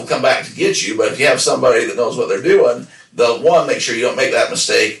stuff will come back to get you, but if you have somebody that knows what they're doing, they'll, one, make sure you don't make that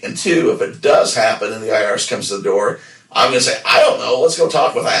mistake, and two, if it does happen and the IRS comes to the door, I'm going to say, I don't know, let's go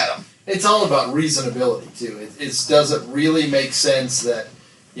talk with Adam. It's all about reasonability, too. It doesn't really make sense that,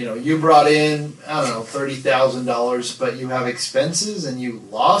 you brought in, I don't know, $30,000, but you have expenses and you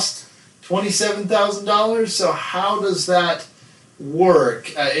lost $27,000. So how does that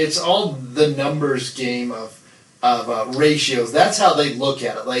work? It's all the numbers game of ratios. That's how they look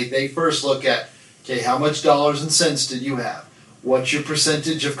at it. Like, they first look at, okay, how much dollars and cents did you have? What's your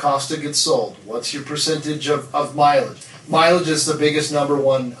percentage of cost of goods sold? What's your percentage of mileage? Mileage is the biggest number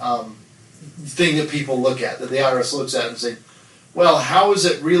one thing that people look at, that the IRS looks at and say, well, how is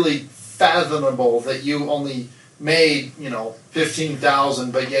it really fathomable that you only made,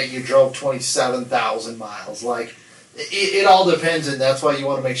 $15,000, but yet you drove 27,000 miles? Like, it all depends, and that's why you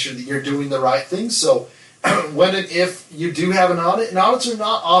want to make sure that you're doing the right things. So when and if you do have an audit, and audits are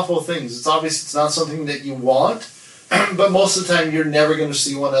not awful things. It's obvious it's not something that you want, but most of the time you're never going to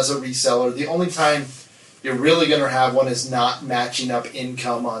see one as a reseller. The only time you're really going to have one is not matching up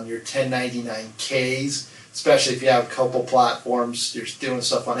income on your 1099Ks, especially if you have a couple platforms. You're doing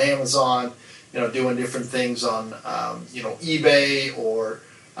stuff on Amazon, doing different things on, eBay, or,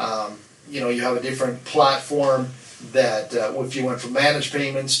 you have a different platform that if you went from managed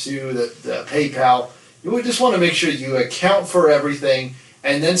payments to the PayPal, you would just want to make sure you account for everything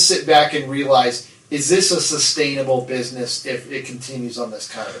and then sit back and realize, is this a sustainable business if it continues on this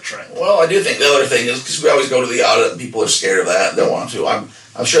kind of a trend? Well, I do think the other thing is, because we always go to the audit and people are scared of that and don't want to. I'm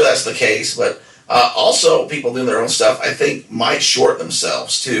sure that's the case, but also people doing their own stuff, I think, might short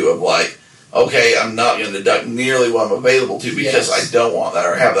themselves too, of like, okay, I'm not going to deduct nearly what I'm available to because I don't want that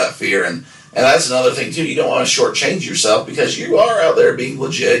or have that fear. And that's another thing too. You don't want to shortchange yourself because you are out there being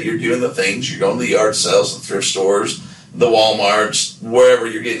legit. You're doing the things. You're going to the yard sales, the thrift stores, the Walmarts, wherever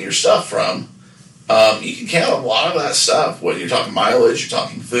you're getting your stuff from. You can count a lot of that stuff. When you're talking mileage, you're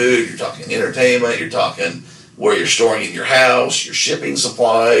talking food, you're talking entertainment, you're talking where you're storing in your house, your shipping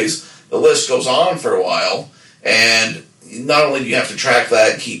supplies. The list goes on for a while. And not only do you have to track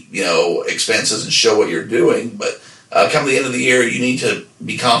that and keep, expenses and show what you're doing, but come the end of the year, you need to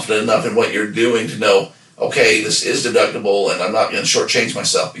be confident enough in what you're doing to know, okay, this is deductible, and I'm not going to shortchange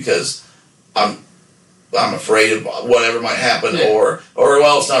myself because I'm afraid of whatever might happen, or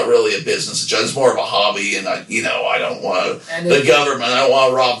well, it's not really a business; it's more of a hobby, and I don't want the government. I don't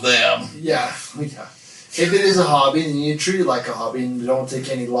want to rob them. Yeah. If it is a hobby, then you treat it like a hobby and you don't take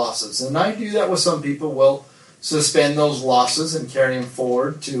any losses. And I do that with some people. Will suspend those losses and carry them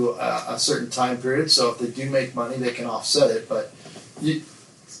forward to a certain time period. So if they do make money, they can offset it. But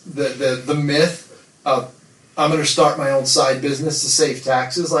the myth of I'm going to start my own side business to save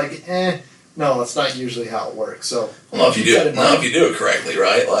taxes, no, that's not usually how it works. So if you do it correctly,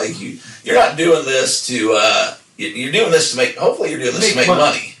 right? Like you're not doing this to you're doing this to make. Hopefully, you're doing this to make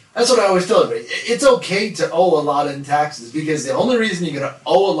money. That's what I always tell everybody. It's okay to owe a lot in taxes because the only reason you're going to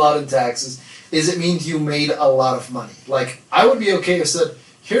owe a lot in taxes is it means you made a lot of money. Like, I would be okay if I said,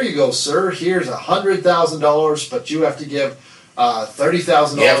 here you go, sir, here's $100,000, but you have to give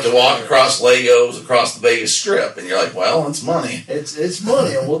 $30,000. You have to walk across Legos across the Vegas Strip, and you're like, well, it's money. It's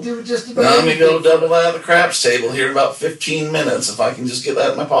money, and we'll do just about Let me go double that at the craps table here in about 15 minutes if I can just get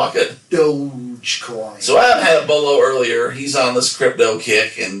that in my pocket. Dogecoin. So Adam had a bolo earlier. He's on this crypto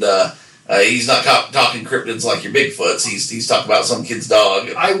kick, and he's not talking cryptids like your Bigfoots. He's talking about some kid's dog.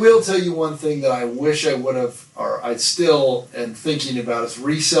 I will tell you one thing that I wish I would have, or I still am thinking about, is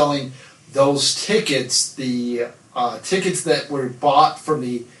reselling those tickets, the tickets that were bought from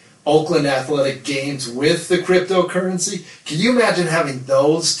the Oakland Athletic Games with the cryptocurrency. Can you imagine having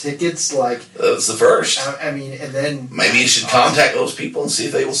those tickets? That's the first. I mean, and then maybe you should contact those people and see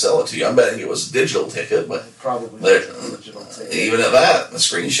if they will sell it to you. I'm betting it was a digital ticket, but probably a digital ticket. Even at that, the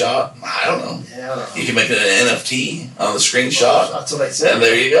screenshot, I don't know. Yeah, I don't know. You can make it an NFT on the screenshot. That's what I said. And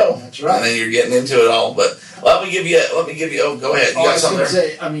there you go. That's right. And then you're getting into it all. But let me give you. Oh, go ahead. You got something there?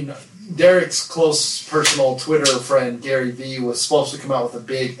 Say, I mean, Derek's close personal Twitter friend, Gary Vee, was supposed to come out with a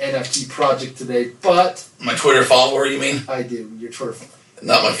big NFT project today, but... My Twitter follower, you mean? I do, your Twitter follower.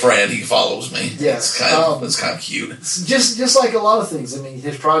 Not my friend, he follows me. Yes. It's kind of cute. Just like a lot of things. I mean,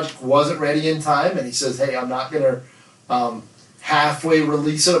 his project wasn't ready in time, and he says, hey, I'm not going to halfway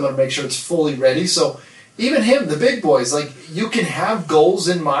release it. I'm going to make sure it's fully ready. So even him, the big boys, like, you can have goals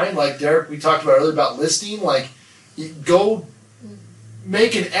in mind, like Derek, we talked about earlier about listing, like, you go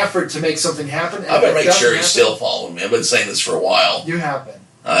make an effort to make something happen. I better make sure he's still following me. I've been saying this for a while. You have been.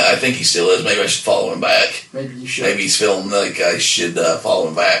 I think he still is. Maybe I should follow him back. Maybe you should. Maybe he's feeling like I should follow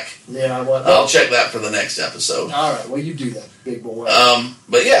him back. Yeah, I'll check that for the next episode. All right, well, you do that, big boy.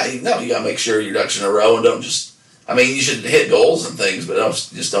 But yeah, you got to make sure your ducks in a row and don't just. I mean, you should hit goals and things, but don't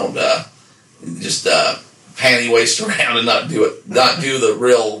panty waste around and not do it. Not do the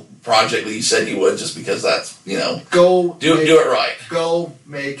real project that you said you would, just because that's go do it right. Go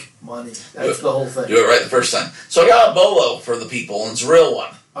make money. That's the whole thing. Do it right the first time. So I got a bolo for the people, and it's a real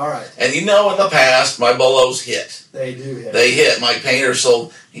one. All right. And in the past, my bolos hit. They do hit. They hit. Mike Painter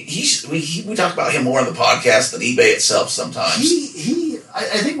sold. We talk about him more on the podcast than eBay itself sometimes.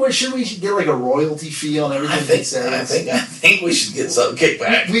 I think we should get like a royalty fee on everything he says. I think we should get some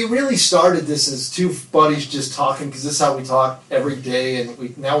kickback. We really started this as two buddies just talking, because this is how we talk every day, and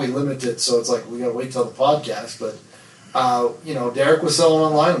we limit it, so it's like we gotta wait till the podcast. But Derek was selling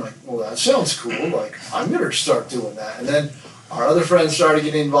online. I'm like, well, that sounds cool. Like, I'm gonna start doing that, and then our other friends started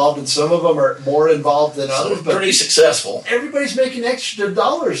getting involved, and some of them are more involved than others. But pretty successful. Everybody's making extra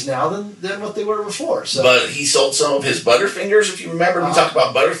dollars now than what they were before. So. But he sold some of his Butterfingers. If you remember, we talked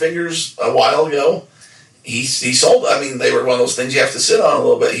about Butterfingers a while ago. He sold. I mean, they were one of those things you have to sit on a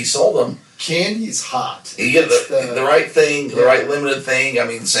little bit. He sold them. Candy's hot. You get the right thing, the right limited thing. I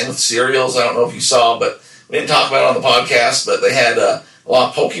mean, same with cereals. I don't know if you saw, but we didn't talk about it on the podcast. But they had a lot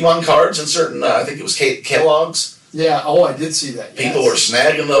of Pokemon cards in certain. I think it was Kellogg's. Yeah, I did see that. Yes. People were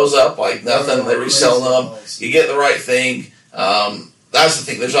snagging those up like nothing. They're reselling them. You get the right thing. That's the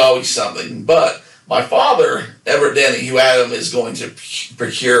thing. There's always something. But my father, Everett Denny, who Adam is going to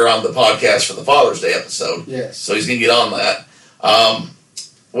procure on the podcast for the Father's Day episode. Yes. So he's going to get on that,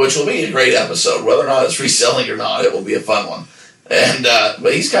 which will be a great episode. Whether or not it's reselling or not, it will be a fun one. And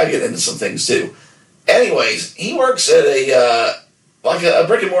but he's kind of getting into some things too. Anyways, he works at a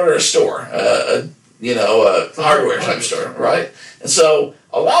brick and mortar store. A hardware type store, right? And so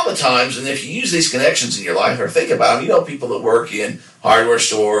a lot of the times, and if you use these connections in your life or think about them, people that work in hardware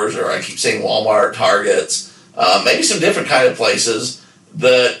stores, or I keep saying Walmart, Targets, maybe some different kind of places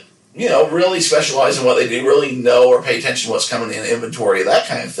that, really specialize in what they do, really know or pay attention to what's coming in inventory, that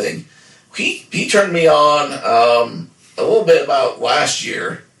kind of thing. He turned me on a little bit about last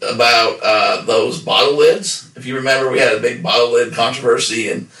year about those bottle lids. If you remember, we had a big bottle lid controversy,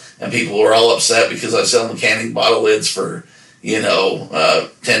 and people were all upset because I sell the canning bottle lids for,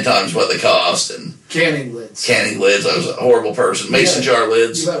 10 times what they cost. And canning lids. I was a horrible person. Mason jar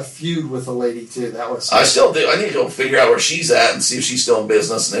lids. You had a feud with a lady, too. That was. I still do. I need to go figure out where she's at and see if she's still in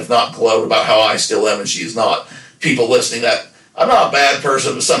business, and if not, gloat about how I still am and she's not. People listening, that I'm not a bad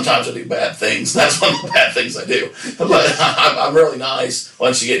person, but sometimes I do bad things. That's one of the bad things I do. But I'm really nice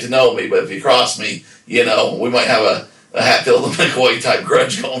once you get to know me. But if you cross me, we might have a Hatfield and McCoy type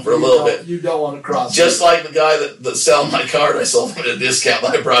grudge going for a little bit. You don't want to cross. Just like the guy that sold my card, I sold him at a discount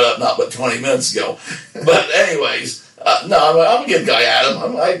that I brought up not but 20 minutes ago. But anyways, no, I'm a good guy,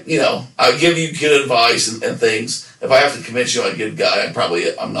 Adam. I give you good advice and things. If I have to convince you I'm a good guy,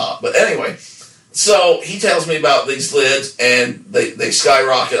 I'm not. But anyway, so he tells me about these lids, and they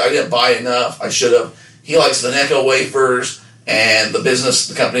skyrocket. I didn't buy enough. I should have. He likes the Necco wafers. And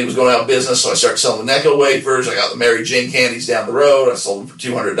the company was going out of business, so I started selling the Necco wafers. I got the Mary Jane candies down the road. I sold them for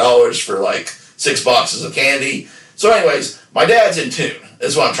 $200 for like 6 boxes of candy. So anyways, my dad's in tune,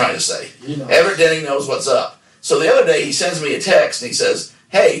 is what I'm trying to say. Everett Denny knows what's up. So the other day, he sends me a text, and he says,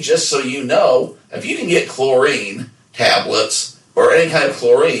 hey, just so you know, if you can get chlorine tablets or any kind of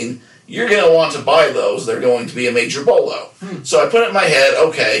chlorine, you're going to want to buy those. They're going to be a major bolo. So I put it in my head,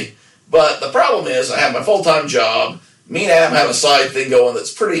 okay, but the problem is I have my full-time job. Me and Adam have a side thing going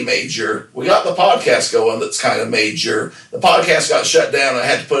that's pretty major. We got the podcast going that's kind of major. The podcast got shut down, and I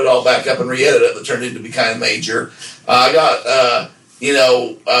had to put it all back up and re-edit it. That turned into be kind of major. I got,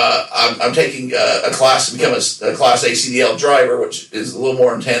 I'm taking a class to become a Class A CDL driver, which is a little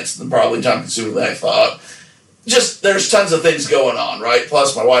more intense than probably time-consuming than I thought. Just, there's tons of things going on, right?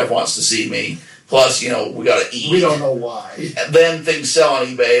 Plus, my wife wants to see me. Plus, we got to eat. We don't know why. And then things sell on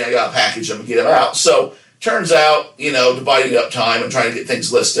eBay, and I got to package them and get them out. So, turns out, dividing up time and trying to get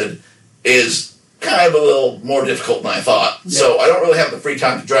things listed is kind of a little more difficult than I thought. Yeah. So I don't really have the free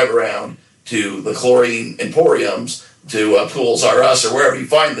time to drive around to the chlorine emporiums, to Pools R Us, or wherever you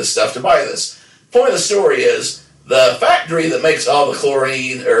find this stuff to buy this. Point of the story is the factory that makes all the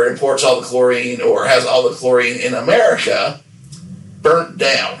chlorine or imports all the chlorine or has all the chlorine in America burnt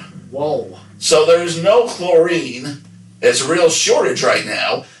down. Whoa. So there's no chlorine. It's a real shortage right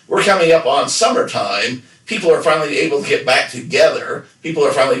now. We're coming up on summertime, people are finally able to get back together. People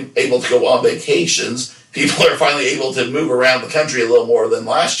are finally able to go on vacations. People are finally able to move around the country a little more than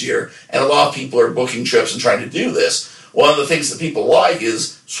last year, and a lot of people are booking trips and trying to do this. One of the things that people like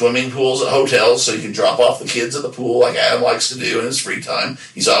is swimming pools at hotels, so you can drop off the kids at the pool like Adam likes to do in his free time.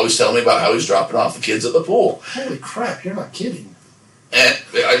 He's always telling me about how he's dropping off the kids at the pool. Holy crap, you're not kidding. And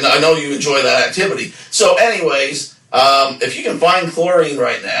I know you enjoy that activity. So anyways, if you can find chlorine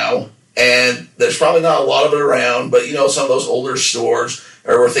right now, and there's probably not a lot of it around, but you know, some of those older stores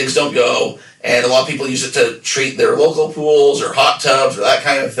or where things don't go, and a lot of people use it to treat their local pools or hot tubs or that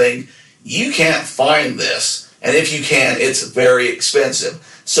kind of thing, you can't find this. And if you can, it's very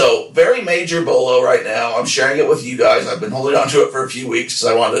expensive. So, very major bolo right now. I'm sharing it with you guys. I've been holding on to it for a few weeks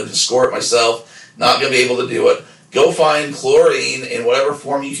because I wanted to score it myself. Not going to be able to do it. Go find chlorine in whatever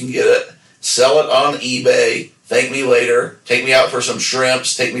form you can get it. Sell it on eBay. Thank me later. Take me out for some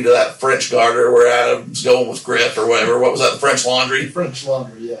shrimps. Take me to that French Garter where Adam's going with Griff or whatever. What was that? The French Laundry? French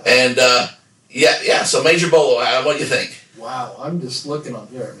Laundry, yeah. And, yeah. So, major bolo, Adam. What do you think? Wow, I'm just looking on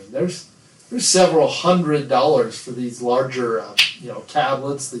here. I mean, there's several $100s for these larger,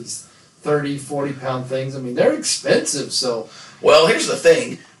 tablets, these 30, 40-pound things. I mean, they're expensive, so... Well, here's the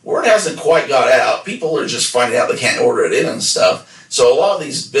thing. Word hasn't quite got out. People are just finding out they can't order it in and stuff. So a lot of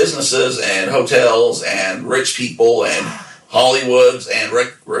these businesses and hotels and rich people and Hollywoods and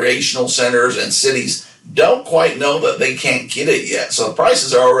recreational centers and cities don't quite know that they can't get it yet. So the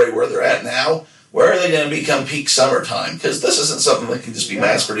prices are already where they're at now. Where are they going to become peak summertime? Because this isn't something that can just be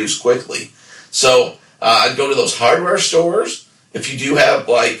mass-produced quickly. So I'd go to those hardware stores. If you do have,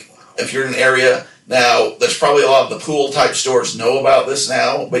 if you're in an area, now there's probably a lot of the pool-type stores know about this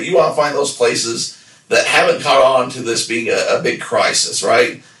now, but you want to find those places that haven't caught on to this being a big crisis,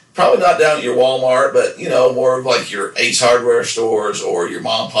 right? Probably not down at your Walmart, but, more of like your Ace Hardware stores or your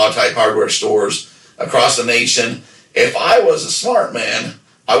mom-and-pop type hardware stores across the nation. If I was a smart man,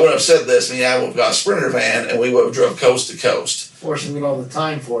 I would have said this, I would have got a Sprinter van and we would have drove coast to coast. Fortunately, we don't have the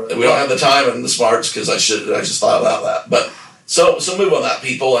time for it. We don't have the time and the smarts because I just thought about that. But so move on that,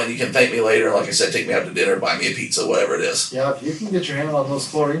 people, and you can thank me later. Like I said, take me out to dinner, buy me a pizza, whatever it is. Yeah, if you can get your hand on those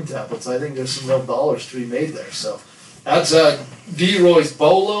chlorine tablets, I think there's some real dollars to be made there. So that's D-Roy's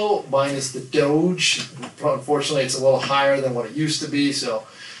Bolo minus the Doge. Unfortunately, it's a little higher than what it used to be, so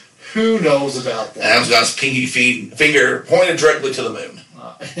who knows about that? Adam's got his pinky finger pointed directly to the moon.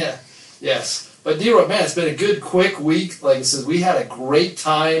 Yes. But D-Roy, man, it's been a good, quick week. Like I said, we had a great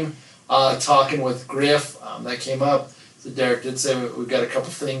time talking with Griff. That came up. So Derek did say we've got a couple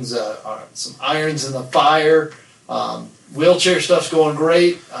things, some irons in the fire. Wheelchair stuff's going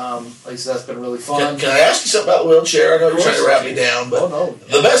great. Like I said, that's been really fun. Can I ask you something about the wheelchair? I know you're trying to wrap me down, but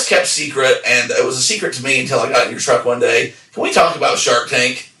the best kept secret, and it was a secret to me until I got in your truck one day. Can we talk about Shark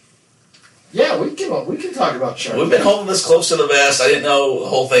Tank? Yeah, we can talk about Shark Tank. We've been holding this close to the vest. I didn't know the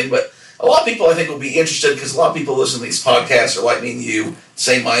whole thing, but a lot of people I think will be interested because a lot of people listen to these podcasts are like me and you,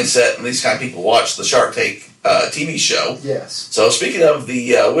 same mindset, and these kind of people watch the Shark Tank TV show. Yes. So speaking of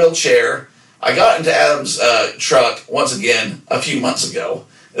the wheelchair, I got into Adam's truck once again a few months ago.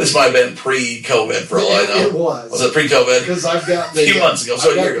 This might have been pre-COVID for all I know. It was. Was it pre-COVID? Because I've got the, a few months ago,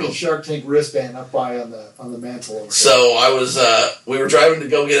 so a year ago. The Shark Tank wrestband up by on the mantle over here. So I was, we were driving to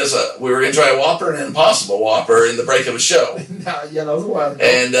go get us we were going to try a Whopper and an Impossible Whopper in the break of a show. Yeah, that was a while ago.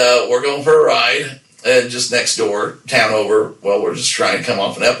 And we're going for a ride, and just next door, town over, we're just trying to come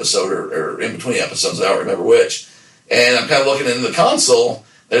off an episode or in between episodes, I don't remember which. And I'm kind of looking into the console.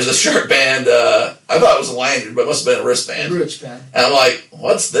 There's a shirt band. I thought it was a lanyard, but it must have been a wristband. Wristband. And I'm like,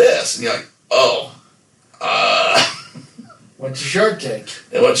 what's this? And you're like, went to Shark Tank.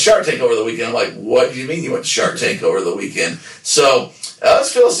 I went to Shark Tank over the weekend. I'm like, what do you mean you went to Shark Tank over the weekend? So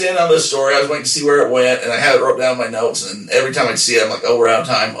let's fill us in on this story. I was waiting to see where it went, and I had it wrote down in my notes, and every time I'd see it, I'm like, we're out of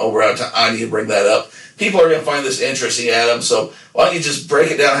time. I need to bring that up. People are going to find this interesting, Adam, so why don't you just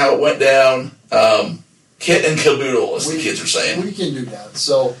break it down how it went down, kit and caboodle, as the kids are saying. We can do that.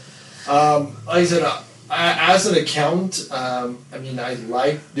 So, like I said, as an accountant, I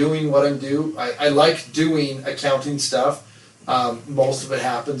like doing what I do. I like doing accounting stuff. Most of it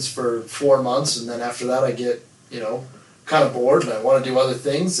happens for 4 months, and then after that I get, kind of bored, and I want to do other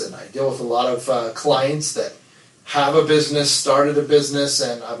things, and I deal with a lot of clients that have a business, started a business,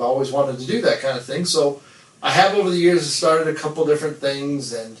 and I've always wanted to do that kind of thing. So I have over the years started a couple different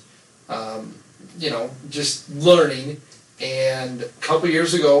things, and just learning. And a couple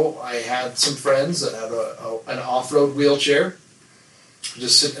years ago, I had some friends that had an off-road wheelchair,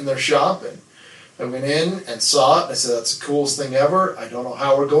 just sitting in their shop, and I went in and saw it. I said, that's the coolest thing ever. I don't know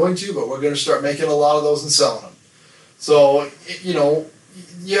how we're going to, but we're going to start making a lot of those and selling them. So,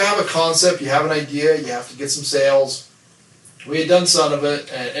 you have a concept, you have an idea, you have to get some sales. We had done some of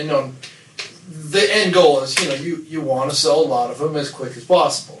it, and the end goal is, you want to sell a lot of them as quick as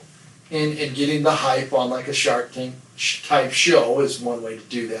possible. And getting the hype on like a Shark Tank type show is one way to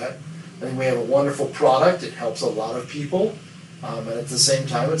do that. I think we have a wonderful product. It helps a lot of people. And at the same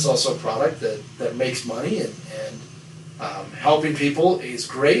time, it's also a product that makes money, and helping people is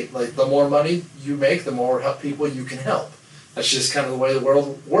great. Like, the more money you make, the more people you can help. That's just kind of the way the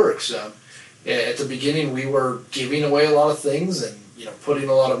world works. At the beginning, we were giving away a lot of things and putting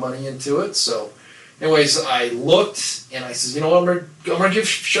a lot of money into it. So, anyways, I looked and I said, I'm gonna give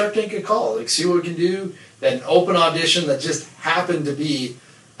Shark Tank a call, like, see what we can do. An open audition that just happened to be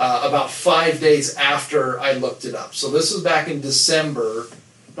about 5 days after I looked it up. So this was back in December.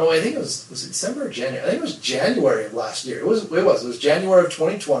 No, I think it was it December or January? I think it was January of last year. It was January of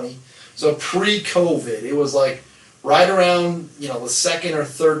 2020. So pre-COVID. It was like right around, the second or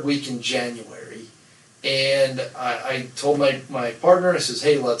third week in January. And I told my partner, I says,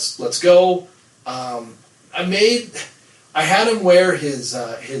 hey, let's go. I had him wear his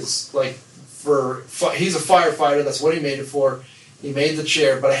he's a firefighter, that's what he made it for. He made the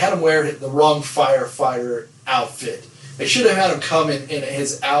chair, but I had him wear the wrong firefighter outfit. I should have had him come in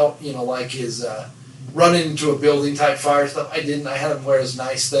his like his run into a building type fire stuff. I didn't. I had him wear his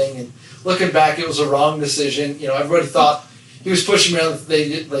nice thing, and looking back, it was a wrong decision. Everybody thought he was pushing me around.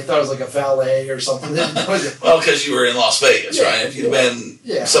 They thought it was like a valet or something. Well, because you were in Las Vegas, right? If you'd been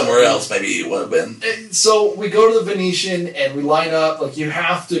somewhere else, maybe you would have been. And so we go to the Venetian and we line up. Like, you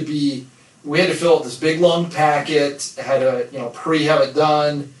have to be. We had to fill out this big long packet. Had to have it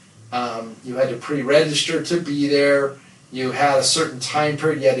done. You had to pre-register to be there. You had a certain time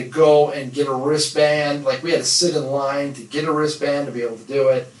period. You had to go and get a wristband. Like, we had to sit in line to get a wristband to be able to do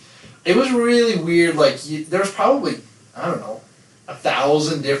it. It was really weird. Like, there was probably, I don't know,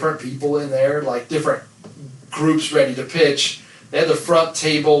 1,000 different people in there, like different groups ready to pitch. They had the front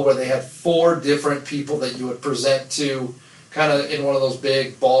table where they had 4 different people that you would present to, kind of in one of those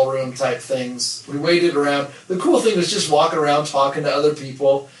big ballroom type things. We waited around. The cool thing was just walking around talking to other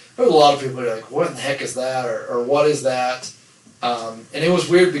people. There was a lot of people who were like, what in the heck is that? Or what is that? And it was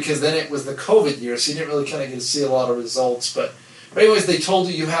weird because then it was the COVID year, so you didn't really kind of get to see a lot of results. But anyways, they told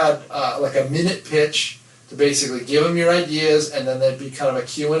you had like a minute pitch to basically give them your ideas, and then there'd be kind of a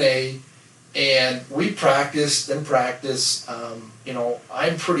Q&A. And we practiced and practiced.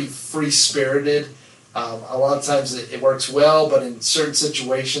 I'm pretty free-spirited. A lot of times it works well, but in certain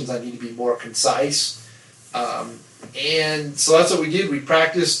situations I need to be more concise. And so that's what we did. We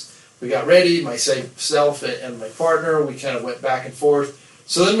practiced. We got ready, myself and my partner. We kind of went back and forth.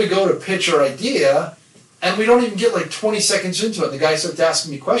 So then we go to pitch our idea, and we don't even get like 20 seconds into it. The guy starts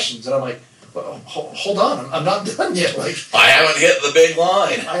asking me questions, and I'm like, well, hold on, I'm not done yet. Like, I haven't hit the big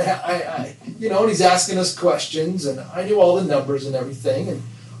line. And he's asking us questions, and I knew all the numbers and everything, and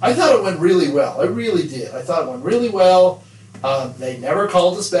I thought it went really well. I really did. I thought it went really well. They never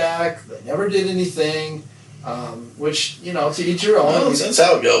called us back. They never did anything, which, to each your own. Well, that's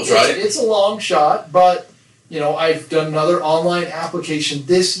how it goes, right? It's a long shot, but, I've done another online application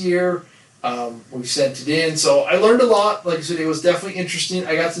this year. We sent it in, so I learned a lot. Like I said, it was definitely interesting.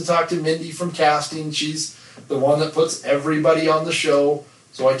 I got to talk to Mindy from casting. She's the one that puts everybody on the show,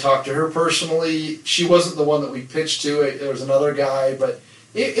 so I talked to her personally. She wasn't the one that we pitched to. There was another guy, but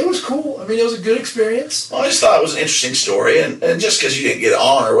it was cool. I mean, it was a good experience. Well, I just thought it was an interesting story, and just because you didn't get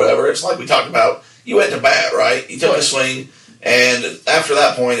on or whatever, it's like we talked about, you went to bat, right? You took a swing, and after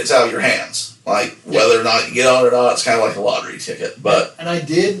that point, it's out of your hands. Like, whether or not you get on or not, it's kind of like a lottery ticket. But and I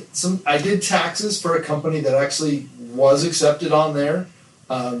did taxes for a company that actually was accepted on there.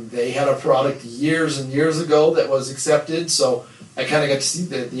 They had a product years and years ago that was accepted, so I kind of got to see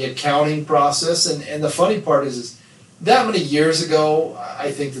the accounting process. And the funny part is that many years ago,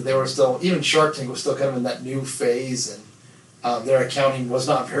 I think that they were still, even Shark Tank was still kind of in that new phase, and their accounting was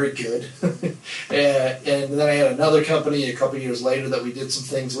not very good. and then I had another company a couple years later that we did some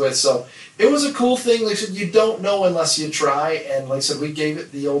things with. So it was a cool thing. Like I said, you don't know unless you try. And like I said, we gave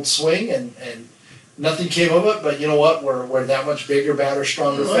it the old swing, and nothing came of it. But you know what? We're that much bigger, badder,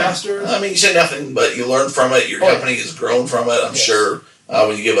 stronger, faster. I mean, you said nothing, but you learned from it. Your company has grown from it, I'm sure.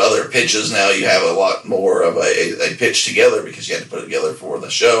 When you give other pitches now, you have a lot more of a pitch together because you had to put it together for the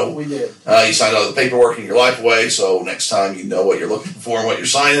show. We did. You signed all the paperwork in your life away, so next time you know what you're looking for and what you're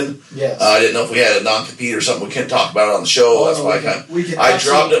signing. Yes. I didn't know if we had a non-compete or something we couldn't talk about on the show. That's why I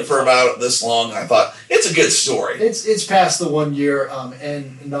dropped it for about this long. And I thought, it's it's a good story. It's past the 1 year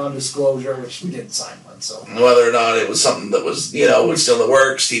and non-disclosure, which we didn't sign one. So whether or not it was something that was was still in the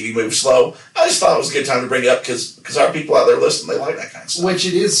works, TV moved slow. I just thought it was a good time to bring it up because our people out there listening, they like that kind of stuff. Which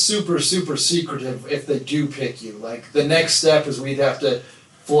it is super super secretive if they do pick you. Like the next step is we'd have to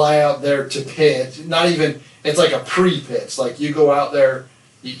fly out there to pitch. Not even it's like a pre-pitch. Like you go out there.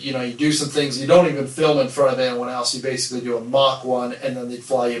 You do some things. You don't even film in front of anyone else. You basically do a mock one, and then they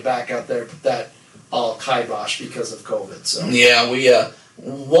fly you back out there. But that all kibosh because of COVID. So yeah, we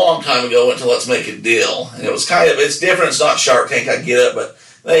long time ago went to Let's Make a Deal, and it was it's different. It's not Shark Tank. I get it, but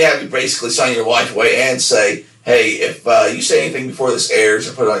they have you basically sign your life away and say, hey, if you say anything before this airs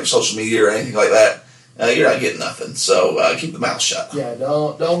or put it on your social media or anything like that, you're not getting nothing. So keep the mouth shut. Yeah,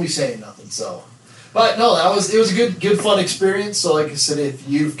 don't be saying nothing. So. But no, it was a good fun experience. So like I said, if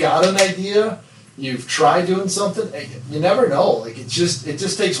you've got an idea, you've tried doing something, you never know. Like it just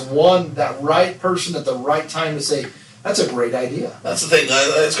takes that right person at the right time to say, that's a great idea. That's the thing.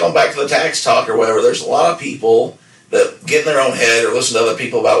 It's going back to the tax talk or whatever. There's a lot of people that get in their own head or listen to other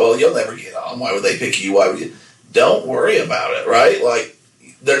people about, well, you'll never get on. Why would they pick you? Why would you? Don't worry about it, right? Like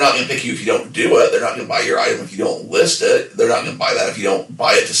they're not going to pick you if you don't do it. They're not going to buy your item if you don't list it. They're not going to buy that if you don't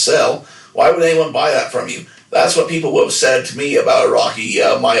buy it to sell. Why would anyone buy that from you? That's what people would have said to me about a Rocky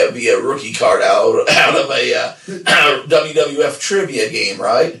Maivia rookie card out of a WWF trivia game,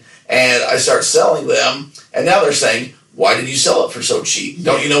 right? And I start selling them, and now they're saying, why did you sell it for so cheap?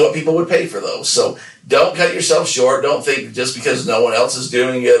 Don't you know what people would pay for those? So don't cut yourself short. Don't think just because no one else is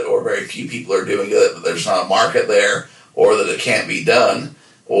doing it or very few people are doing it that there's not a market there or that it can't be done.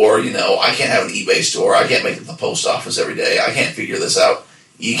 Or, I can't have an eBay store. I can't make it to the post office every day. I can't figure this out.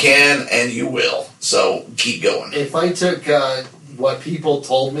 You can and you will. So keep going. If I took what people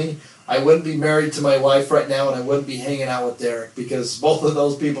told me, I wouldn't be married to my wife right now and I wouldn't be hanging out with Derek because both of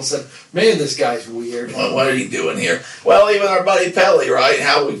those people said, man, this guy's weird. Well, what are you doing here? Well, even our buddy Pelly, right,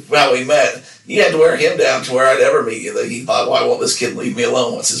 how we met, you had to wear him down to where I'd ever meet you. That he thought, why won't this kid leave me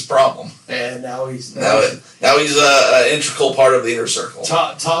alone? What's his problem? And now he's an integral part of the inner circle.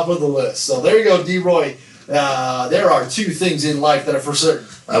 Top of the list. So there you go, D-Roy. There are two things in life that are for certain.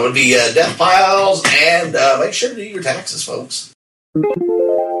 That would be death piles and make sure to do your taxes, folks. We're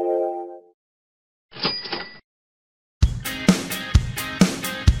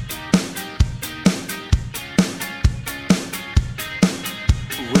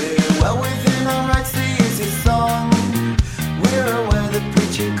well within our rights to use this song. We're aware the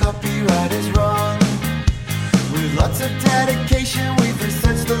preaching copyright is wrong. With lots of dedication.